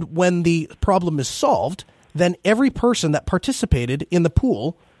 And when the problem is solved, then every person that participated in the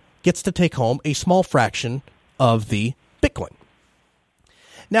pool gets to take home a small fraction of the Bitcoin.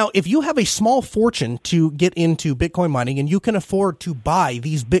 Now, if you have a small fortune to get into Bitcoin mining and you can afford to buy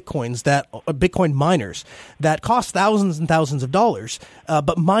these Bitcoin miners that cost thousands and thousands of dollars,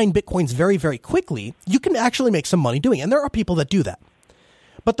 but mine Bitcoins very, very quickly, you can actually make some money doing it. And there are people that do that.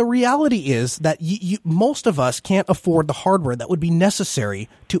 But the reality is that most of us can't afford the hardware that would be necessary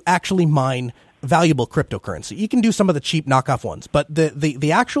to actually mine valuable cryptocurrency. You can do some of the cheap knockoff ones, but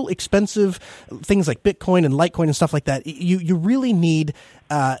the actual expensive things like Bitcoin and Litecoin and stuff like that, you really need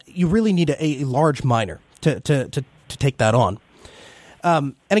a large miner to take that on.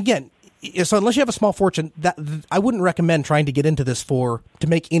 And again, So unless you have a small fortune, that I wouldn't recommend trying to get into this to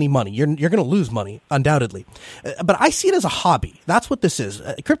make any money. You're going to lose money, undoubtedly. But I see it as a hobby. That's what this is.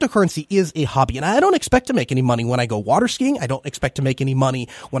 Cryptocurrency is a hobby, and I don't expect to make any money when I go water skiing. I don't expect to make any money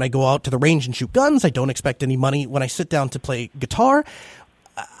when I go out to the range and shoot guns. I don't expect any money when I sit down to play guitar.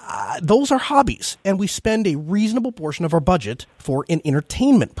 Those are hobbies, and we spend a reasonable portion of our budget for an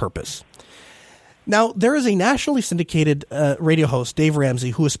entertainment purpose. Now, there is a nationally syndicated radio host, Dave Ramsey,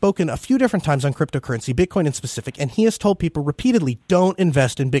 who has spoken a few different times on cryptocurrency, Bitcoin in specific, and he has told people repeatedly, don't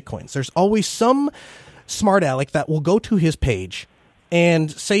invest in Bitcoins. There's always some smart aleck that will go to his page and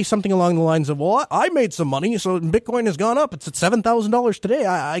say something along the lines of, well, I made some money, so Bitcoin has gone up. It's at $7,000 today.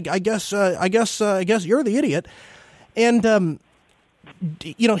 I guess you're the idiot. And,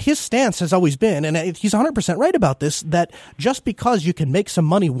 his stance has always been, and he's 100% right about this, that just because you can make some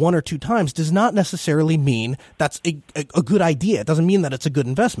money one or two times does not necessarily mean that's a good idea. It doesn't mean that it's a good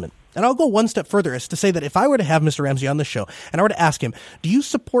investment. And I'll go one step further as to say that if I were to have Mr. Ramsey on the show and I were to ask him, do you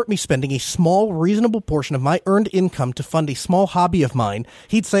support me spending a small, reasonable portion of my earned income to fund a small hobby of mine?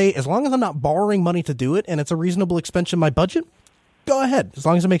 He'd say, as long as I'm not borrowing money to do it and it's a reasonable expense in my budget, go ahead, as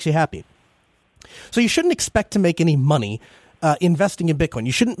long as it makes you happy. So you shouldn't expect to make any money investing in Bitcoin.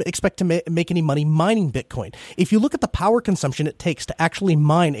 You shouldn't expect to make any money mining Bitcoin. If you look at the power consumption it takes to actually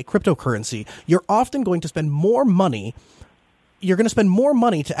mine a cryptocurrency, you're often going to spend more money. You're going to spend more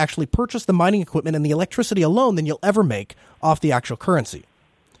money to actually purchase the mining equipment and the electricity alone than you'll ever make off the actual currency.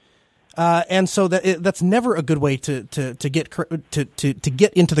 And so that's never a good way to get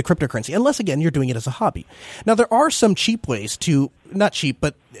into the cryptocurrency, unless again you're doing it as a hobby. Now there are some cheap ways not cheap,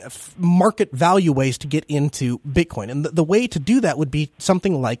 but market value ways to get into Bitcoin, and the way to do that would be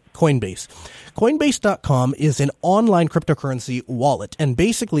something like Coinbase. Coinbase.com is an online cryptocurrency wallet, and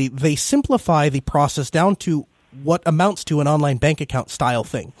basically they simplify the process down to what amounts to an online bank account style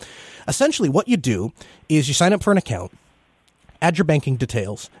thing. Essentially, what you do is you sign up for an account, add your banking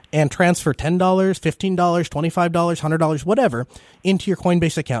details, and transfer $10, $15, $25, $100, whatever, into your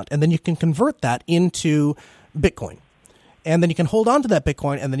Coinbase account. And then you can convert that into Bitcoin. And then you can hold on to that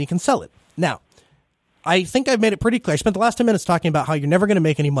Bitcoin, and then you can sell it. Now, I think I've made it pretty clear. I spent the last 10 minutes talking about how you're never going to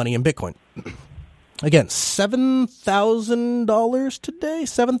make any money in Bitcoin. Again, $7,000 today,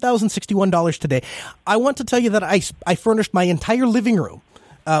 $7,061 today. I want to tell you that I furnished my entire living room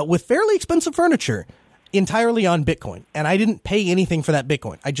with fairly expensive furniture entirely on Bitcoin, and I didn't pay anything for that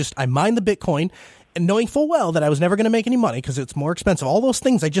Bitcoin. I mined the Bitcoin, and knowing full well that I was never going to make any money because it's more expensive. All those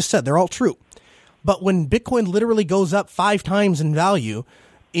things I just said, they're all true. But when Bitcoin literally goes up 5 times in value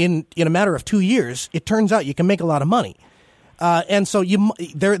in a matter of 2 years, it turns out you can make a lot of money. And so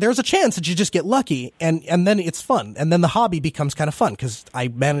there's a chance that you just get lucky, and then it's fun, and then the hobby becomes kind of fun because I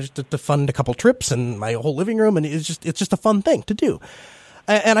managed to fund a couple trips and my whole living room, and it's just a fun thing to do.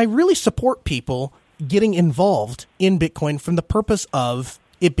 And I really support people getting involved in Bitcoin from the purpose of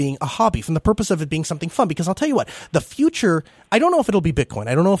it being a hobby, from the purpose of it being something fun. Because I'll tell you what, the future, I don't know if it'll be Bitcoin.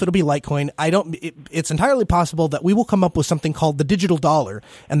 I don't know if it'll be Litecoin. It's entirely possible that we will come up with something called the digital dollar,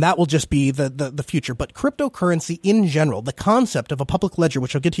 and that will just be the future. But cryptocurrency in general, the concept of a public ledger,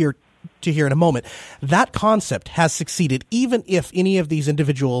 which I'll get to here in a moment, that concept has succeeded even if any of these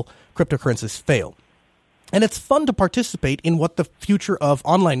individual cryptocurrencies fail. And it's fun to participate in what the future of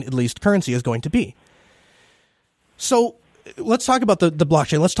online, at least, currency is going to be. So let's talk about the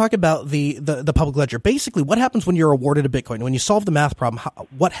blockchain. Let's talk about the public ledger. Basically, what happens when you're awarded a Bitcoin? When you solve the math problem,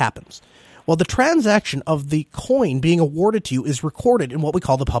 what happens? Well, the transaction of the coin being awarded to you is recorded in what we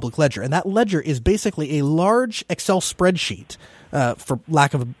call the public ledger. And that ledger is basically a large Excel spreadsheet, for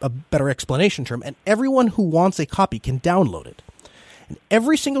lack of a better explanation term. And everyone who wants a copy can download it. And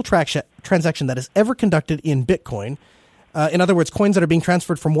every single transaction that is ever conducted in Bitcoin, in other words, coins that are being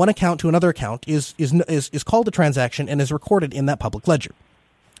transferred from one account to another account, is called a transaction and is recorded in that public ledger.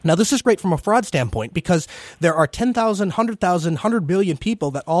 Now, this is great from a fraud standpoint because there are 10,000, 100,000, 100 billion people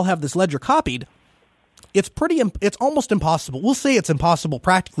that all have this ledger copied. It's almost impossible. We'll say it's impossible,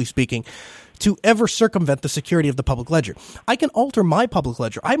 practically speaking, to ever circumvent the security of the public ledger. I can alter my public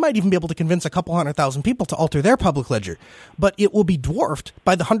ledger. I might even be able to convince a couple 100,000 people to alter their public ledger, but it will be dwarfed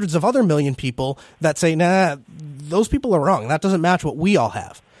by the hundreds of other million people that say, nah, those people are wrong. That doesn't match what we all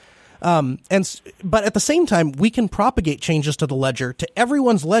have. But at the same time, we can propagate changes to the ledger, to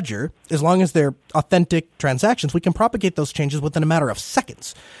everyone's ledger, as long as they're authentic transactions. We can propagate those changes within a matter of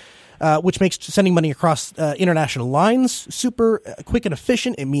seconds. Which makes sending money across international lines super quick and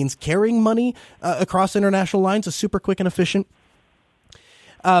efficient. It means carrying money across international lines is super quick and efficient.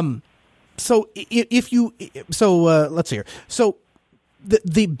 Let's see here. So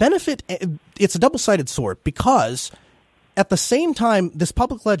the benefit, it's a double-sided sword because at the same time, this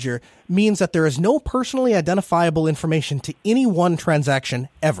public ledger means that there is no personally identifiable information to any one transaction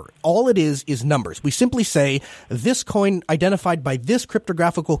ever. All it is numbers. We simply say this coin identified by this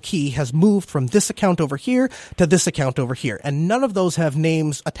cryptographical key has moved from this account over here to this account over here, and none of those have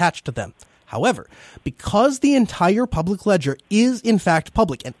names attached to them. However, because the entire public ledger is in fact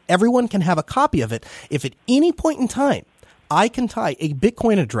public and everyone can have a copy of it, if at any point in time I can tie a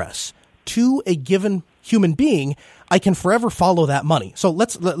Bitcoin address to a given human being, I can forever follow that money. So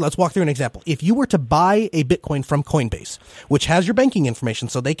let's walk through an example. If you were to buy a Bitcoin from Coinbase, which has your banking information,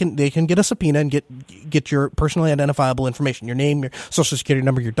 so they can get a subpoena and get your personally identifiable information, your name, your social security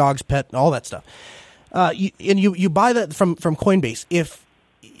number, your dog's pet, all that stuff. You buy that from Coinbase. If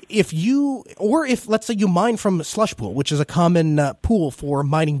let's say you mine from Slushpool, which is a common pool for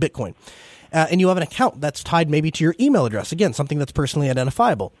mining Bitcoin, and you have an account that's tied maybe to your email address, again, something that's personally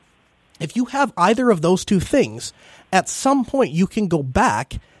identifiable. If you have either of those two things, at some point you can go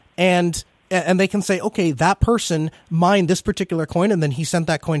back and they can say, okay, that person mined this particular coin, and then he sent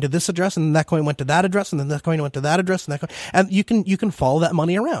that coin to this address, and then that coin went to that address, and then that coin went to that address, and you can follow that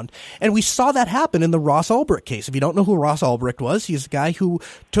money around. And we saw that happen in the Ross Ulbricht case. If you don't know who Ross Ulbricht was, he's a guy who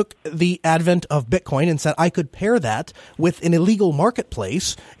took the advent of Bitcoin and said, I could pair that with an illegal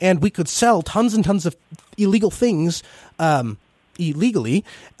marketplace, and we could sell tons and tons of illegal things, illegally,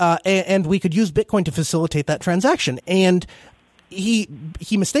 and we could use Bitcoin to facilitate that transaction. And he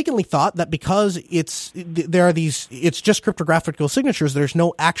mistakenly thought that because it's just cryptographical signatures, there's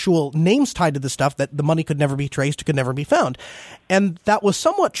no actual names tied to the stuff, that the money could never be traced, could never be found. And that was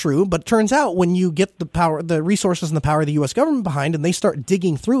somewhat true, but it turns out when you get the resources and the power of the U.S. government behind, and they start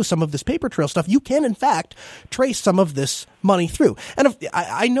digging through some of this paper trail stuff, you can in fact trace some of this money through. And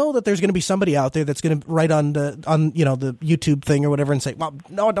I know that there's going to be somebody out there that's going to write on the YouTube thing or whatever and say, well,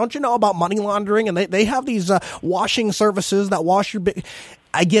 no, don't you know about money laundering? And they have these washing services that wash your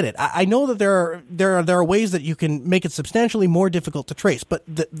I get it. I know that there are ways that you can make it substantially more difficult to trace, but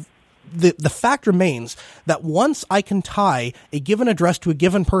the fact remains that once I can tie a given address to a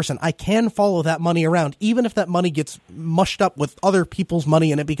given person, I can follow that money around, even if that money gets mushed up with other people's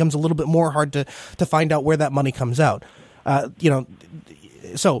money and it becomes a little bit more hard to find out where that money comes out.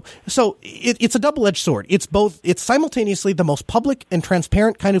 So it's a double-edged sword. It's simultaneously the most public and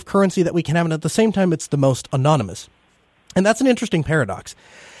transparent kind of currency that we can have, and at the same time, it's the most anonymous. And that's an interesting paradox.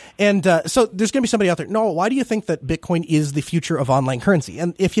 And so there's going to be somebody out there, no, why do you think that Bitcoin is the future of online currency?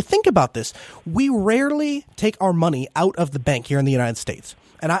 And if you think about this, we rarely take our money out of the bank here in the United States.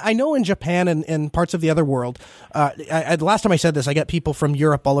 And I know in Japan and parts of the other world, the last time I said this, I got people from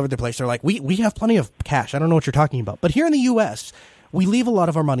Europe all over the place. They're like, we have plenty of cash. I don't know what you're talking about. But here in the U.S., we leave a lot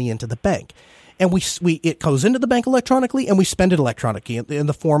of our money into the bank. And it goes into the bank electronically, and we spend it electronically in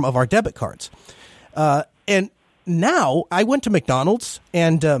the form of our debit cards. And now I went to McDonald's,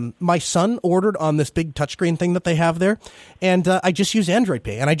 and my son ordered on this big touchscreen thing that they have there, and I just use Android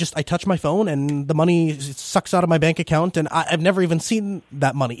Pay, and I touch my phone, and the money sucks out of my bank account, and I've never even seen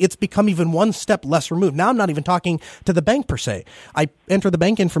that money. It's become even one step less removed. Now I'm not even talking to the bank per se. I enter the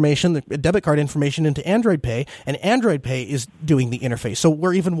bank information, the debit card information, into Android Pay, and Android Pay is doing the interface. So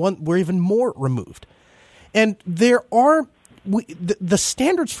we're even more removed. And there are the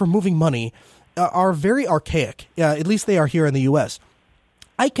standards for moving money are very archaic. At least they are here in the U.S.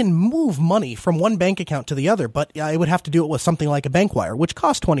 I can move money from one bank account to the other, but I would have to do it with something like a bank wire, which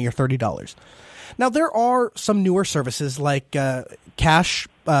costs $20 or $30. Now, there are some newer services like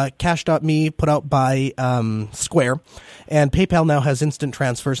Cash.me, put out by Square, and PayPal now has instant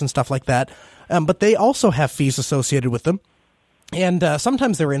transfers and stuff like that, but they also have fees associated with them. And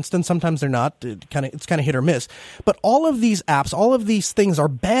sometimes they're instant, sometimes they're not. It's kind of hit or miss. But all of these apps, all of these things are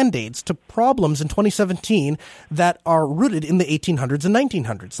Band-Aids to problems in 2017 that are rooted in the 1800s and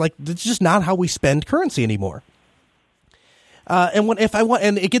 1900s. Like, it's just not how we spend currency anymore.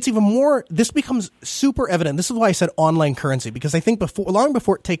 And it gets even more, this becomes super evident. This is why I said online currency, because I think long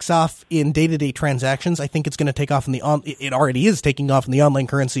before it takes off in day-to-day transactions, I think it's going to take off it already is taking off in the online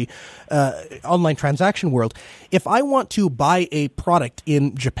currency, online transaction world. If I want to buy a product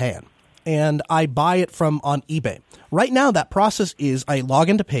in Japan and I buy it on eBay, right now that process is I log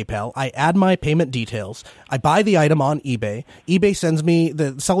into PayPal, I add my payment details, I buy the item on eBay,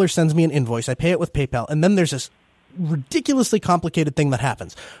 the seller sends me an invoice, I pay it with PayPal, and then there's this ridiculously complicated thing that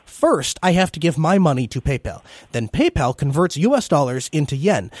happens. First, I have to give my money to PayPal. Then PayPal converts US dollars into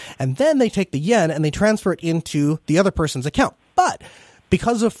yen. And then they take the yen and they transfer it into the other person's account. But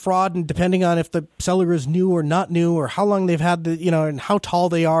because of fraud, and depending on if the seller is new or not new, or how long they've had and how tall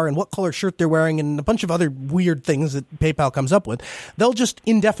they are, and what color shirt they're wearing, and a bunch of other weird things that PayPal comes up with, they'll just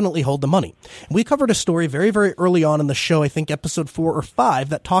indefinitely hold the money. We covered a story very, very early on in the show, I think episode 4 or 5,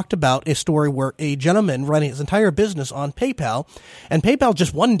 that talked about a story where a gentleman running his entire business on PayPal, and PayPal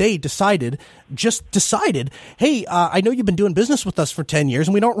just one day decided, hey, I know you've been doing business with us for 10 years,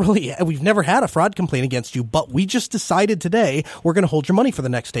 and we've never had a fraud complaint against you, but we just decided today we're going to hold your money for the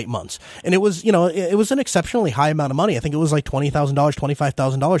next 8 months. And it was an exceptionally high amount of money. I think it was like $20,000,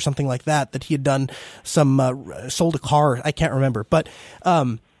 $25,000, something like that he had done sold a car. I can't remember, but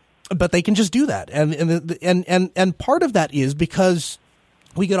they can just do that. And part of that is because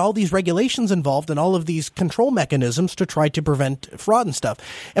we get all these regulations involved and all of these control mechanisms to try to prevent fraud and stuff.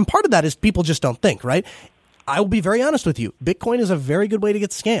 And part of that is people just don't think, right? I will be very honest with you. Bitcoin is a very good way to get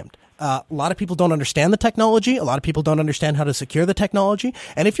scammed. A lot of people don't understand the technology. A lot of people don't understand how to secure the technology.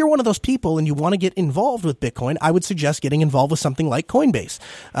 And if you're one of those people and you want to get involved with Bitcoin, I would suggest getting involved with something like Coinbase.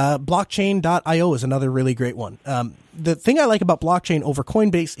 Blockchain.io is another really great one. The thing I like about blockchain over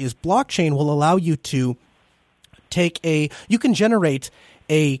Coinbase is blockchain will allow you to you can generate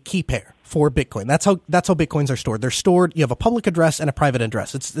a key pair for Bitcoin. That's how Bitcoins are stored. They're stored. You have a public address and a private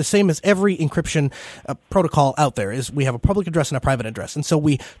address. It's the same as every encryption protocol out there. Is we have a public address and a private address, and so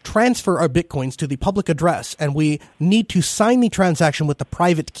we transfer our Bitcoins to the public address, and we need to sign the transaction with the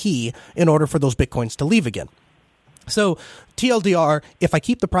private key in order for those Bitcoins to leave again. So TLDR, if I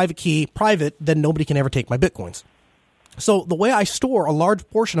keep the private key private, then nobody can ever take my Bitcoins. So the way I store a large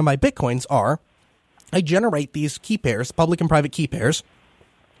portion of my Bitcoins I generate these key pairs, public and private key pairs,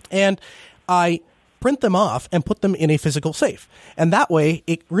 and I print them off and put them in a physical safe. And that way,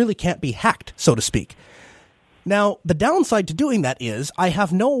 it really can't be hacked, so to speak. Now, the downside to doing that is I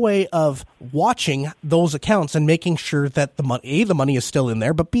have no way of watching those accounts and making sure that the money is still in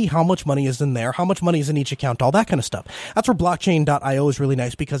there, but B, how much money is in there, how much money is in each account, all that kind of stuff. That's where blockchain.io is really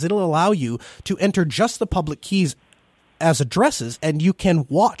nice, because it'll allow you to enter just the public keys as addresses, and you can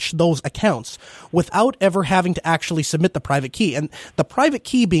watch those accounts without ever having to actually submit the private key. And the private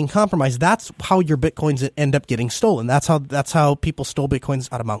key being compromised, that's how your Bitcoins end up getting stolen. That's how people stole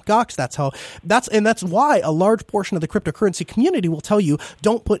Bitcoins out of Mt. Gox. That's why a large portion of the cryptocurrency community will tell you,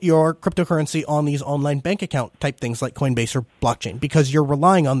 don't put your cryptocurrency on these online bank account type things like Coinbase or blockchain, because you're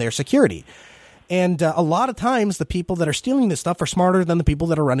relying on their security. And a lot of times the people that are stealing this stuff are smarter than the people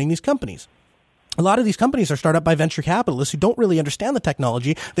that are running these companies. A lot of these companies are started up by venture capitalists who don't really understand the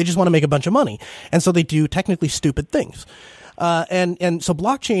technology. They just want to make a bunch of money. And so they do technically stupid things. And so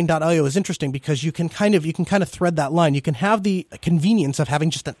blockchain.io is interesting because you can kind of thread that line. You can have the convenience of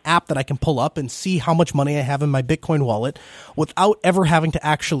having just an app that I can pull up and see how much money I have in my Bitcoin wallet without ever having to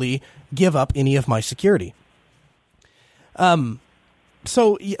actually give up any of my security. I'm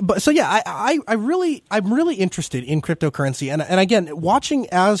really interested in cryptocurrency, and again, watching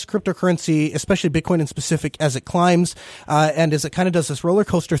as cryptocurrency, especially Bitcoin in specific, as it climbs, and as it kind of does this roller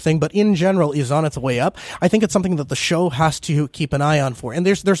coaster thing, but in general is on its way up. I think it's something that the show has to keep an eye on for. And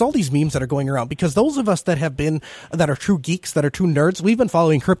there's all these memes that are going around, because those of us that are true geeks, that are true nerds, we've been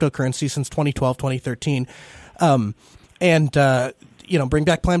following cryptocurrency since 2012, 2013, bring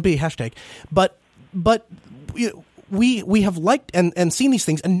back Plan B, hashtag. But we have liked and seen these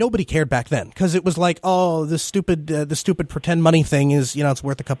things, and nobody cared back then, because it was like, oh, the stupid pretend money thing is, it's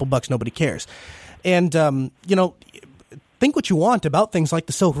worth a couple bucks, nobody cares. And think what you want about things like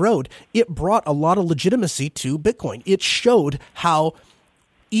the Silk Road, it brought a lot of legitimacy to Bitcoin. It showed how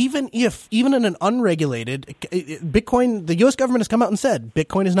even in an unregulated Bitcoin, the U.S. government has come out and said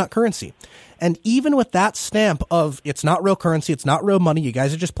Bitcoin is not currency. And even with that stamp of it's not real currency, it's not real money, you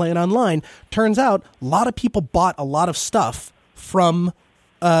guys are just playing online, turns out a lot of people bought a lot of stuff from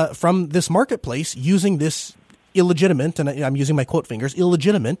this marketplace using this illegitimate, and I'm using my quote fingers,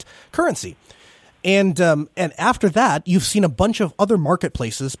 illegitimate currency. And after that, you've seen a bunch of other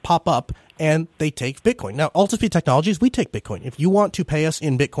marketplaces pop up, and they take Bitcoin. Now, Altispeed Technologies, we take Bitcoin. If you want to pay us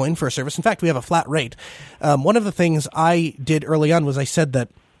in Bitcoin for a service, in fact, we have a flat rate. One of the things I did early on was I said that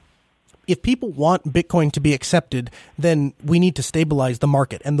if people want Bitcoin to be accepted, then we need to stabilize the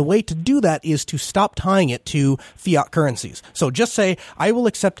market. And the way to do that is to stop tying it to fiat currencies. So just say, I will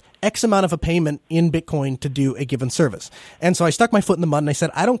accept X amount of a payment in Bitcoin to do a given service. And so I stuck my foot in the mud and I said,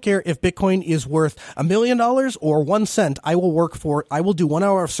 I don't care if Bitcoin is worth $1 million or 1 cent. I will do 1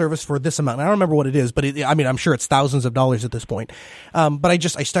 hour of service for this amount. And I don't remember what it is, but I'm sure it's thousands of dollars at this point. But I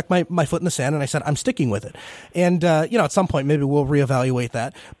stuck my foot in the sand and I said, I'm sticking with it. And, at some point, maybe we'll reevaluate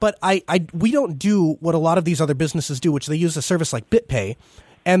that. But we don't do what a lot of these other businesses do, which they use a service like BitPay.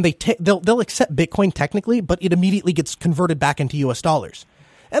 and they'll accept Bitcoin technically, but it immediately gets converted back into US dollars.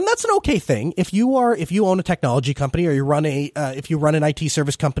 And that's an okay thing if you own a technology company, or if you run an IT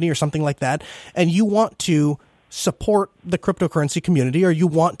service company or something like that, and you want to support the cryptocurrency community, or you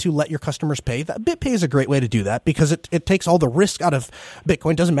want to let your customers pay. That BitPay is a great way to do that, because it takes all the risk out of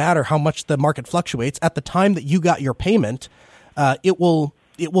Bitcoin. It doesn't matter how much the market fluctuates. At the time that you got your payment, it will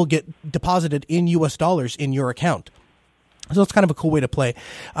get deposited in US dollars in your account. So it's kind of a cool way to play.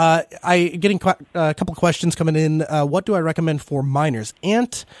 Getting a couple questions coming in. What do I recommend for miners?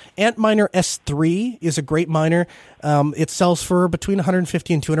 Antminer S3 is a great miner. It sells for between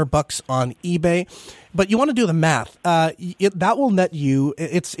 $150 and $200 on eBay. But you want to do the math. That will net you.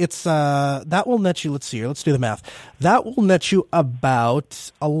 That will net you. Let's see here. Let's do the math. That will net you about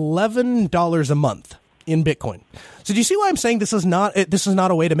 $11 a month in Bitcoin. So do you see why I'm saying this is not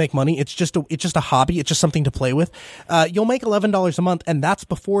a way to make money? It's just a hobby. It's just something to play with. You'll make $11 a month, and that's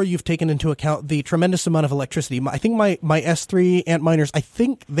before you've taken into account the tremendous amount of electricity. I think my S3 Antminers, I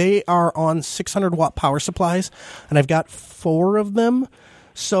think they are on 600 watt power supplies, and I've got 4 of them.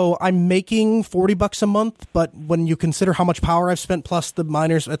 So I'm making $40 a month, but when you consider how much power I've spent, plus the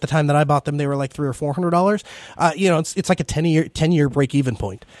miners at the time that I bought them, they were like $300 or $400. It's like a 10-year break-even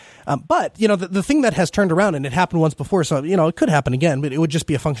point. But the thing that has turned around, and it happened once before, so it could happen again, but it would just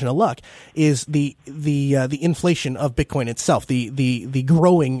be a function of luck, is the inflation of Bitcoin itself, the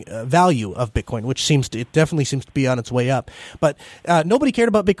growing value of Bitcoin, which it definitely seems to be on its way up. But nobody cared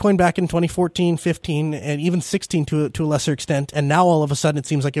about Bitcoin back in 2014, 15, and even 16 to a lesser extent. And now all of a sudden it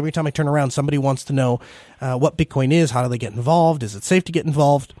seems like every time I turn around, somebody wants to know what Bitcoin is, how do they get involved, is it safe to get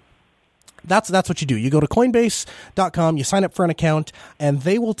involved? That's what you do. You go to Coinbase.com, you sign up for an account, and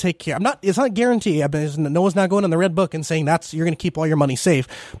they will take care. It's not a guarantee. Noah's not going in the red book and saying you're going to keep all your money safe,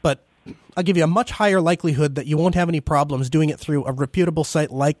 but I'll give you a much higher likelihood that you won't have any problems doing it through a reputable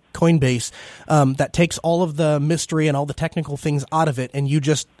site like Coinbase that takes all of the mystery and all the technical things out of it, and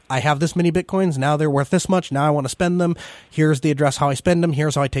I have this many Bitcoins, now they're worth this much, now I want to spend them, here's the address how I spend them,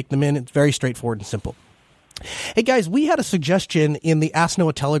 here's how I take them in. It's very straightforward and simple. Hey guys, we had a suggestion in the Ask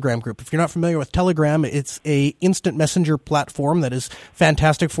Noah Telegram group. If you're not familiar with Telegram, it's a instant messenger platform that is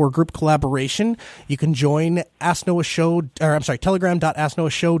fantastic for group collaboration. You can join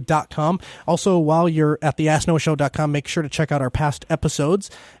telegram.asknoahshow.com. Also, while you're at the asknoahshow.com, make sure to check out our past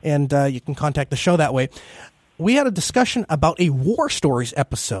episodes, and you can contact the show that way. We had a discussion about a War Stories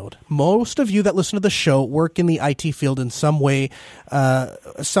episode. Most of you that listen to the show work in the IT field in some way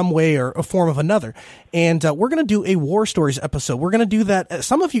or a form of another. And we're going to do a War Stories episode. We're going to do that.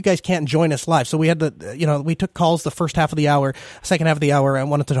 Some of you guys can't join us live. So we had we took calls the first half of the hour, second half of the hour, I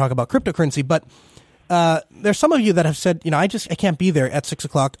wanted to talk about cryptocurrency. But there's some of you that have said, I can't be there at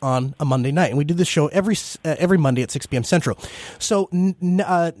 6:00 on a Monday night. And we do this show every Monday at 6 p.m. Central. So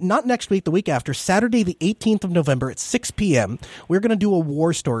not next week, the week after, Saturday, the 18th of November at 6 p.m., we're going to do a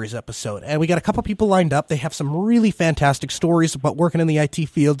War Stories episode. And we got a couple people lined up. They have some really fantastic stories about working in the IT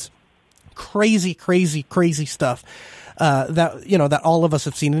fields. Crazy, crazy, crazy stuff. That all of us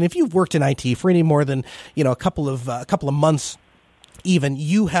have seen. And if you've worked in IT for any more than, a couple of months, even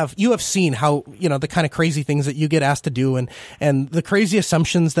you have seen how, the kind of crazy things that you get asked to do and the crazy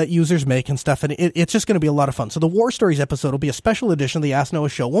assumptions that users make and stuff. And it's just going to be a lot of fun. So the War Stories episode will be a special edition of the Ask Noah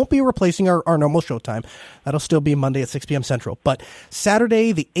show. Won't be replacing our normal show time. That'll still be Monday at 6 p.m. Central. But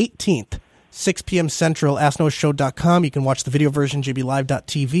Saturday, the 18th, 6 p.m. Central, AskNoahShow.com. You can watch the video version,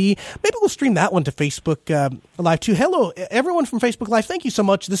 JBLive.tv. Maybe we'll stream that one to Facebook Live too. Hello, everyone from Facebook Live. Thank you so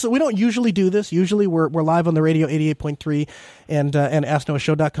much. We don't usually do this. Usually we're live on the radio, 88.3 and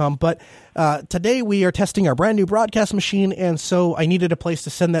AskNoahShow.com. But today we are testing our brand new broadcast machine, and so I needed a place to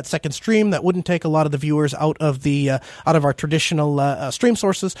send that second stream that wouldn't take a lot of the viewers out of our traditional stream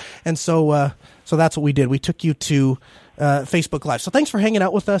sources. And so that's what we did. We took you to Facebook Live. So thanks for hanging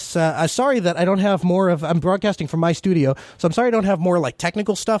out with us. I'm sorry that I don't have more I'm broadcasting from my studio, so I'm sorry I don't have more like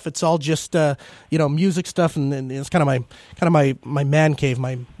technical stuff. It's all just music stuff, and it's kind of my man cave,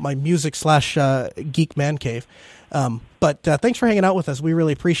 my music / geek man cave. But thanks for hanging out with us. We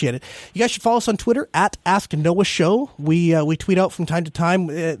really appreciate it. You guys should follow us on Twitter at Ask Noah Show. We tweet out from time to time.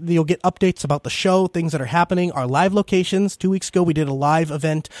 You'll get updates about the show, things that are happening, our live locations. 2 weeks ago, we did a live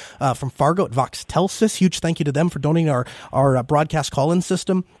event from Fargo at Vox Telsis. Huge thank you to them for donating our broadcast call-in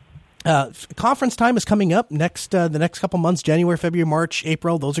system. Conference time is coming up next, the next couple months, January, February, March,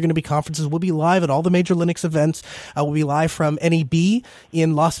 April. Those are going to be conferences. We'll be live at all the major Linux events. We'll be live from NAB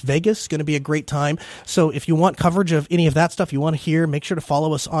in Las Vegas. It's going to be a great time. So if you want coverage of any of that stuff you want to hear, make sure to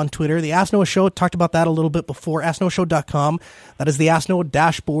follow us on Twitter. The Ask Noah Show, talked about that a little bit before, asknoahshow.com. That is the Ask Noah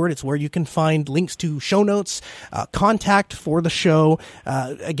dashboard. It's where you can find links to show notes, contact for the show.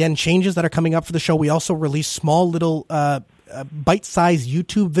 Again, changes that are coming up for the show. We also release small little, bite-sized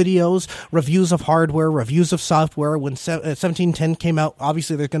YouTube videos, reviews of hardware, reviews of software. When 1710 came out,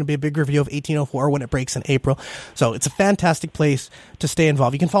 obviously there's going to be a big review of 1804 when it breaks in April. So it's a fantastic place to stay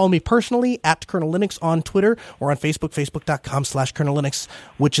involved. You can follow me personally at Kernel Linux on Twitter or on Facebook, facebook.com/Kernel Linux,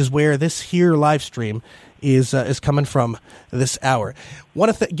 which is where this here live stream is coming from this hour.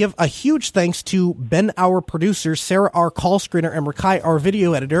 Want to give a huge thanks to Ben, our producer, Sarah, our call screener, and Rakai, our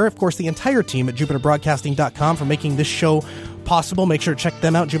video editor. Of course, the entire team at JupiterBroadcasting.com for making this show possible. Make sure to check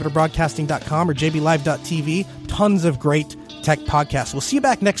them out, JupiterBroadcasting.com or JBLive.tv. Tons of great tech podcasts. We'll see you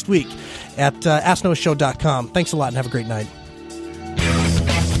back next week at AskNoahShow.com. Thanks a lot and have a great night.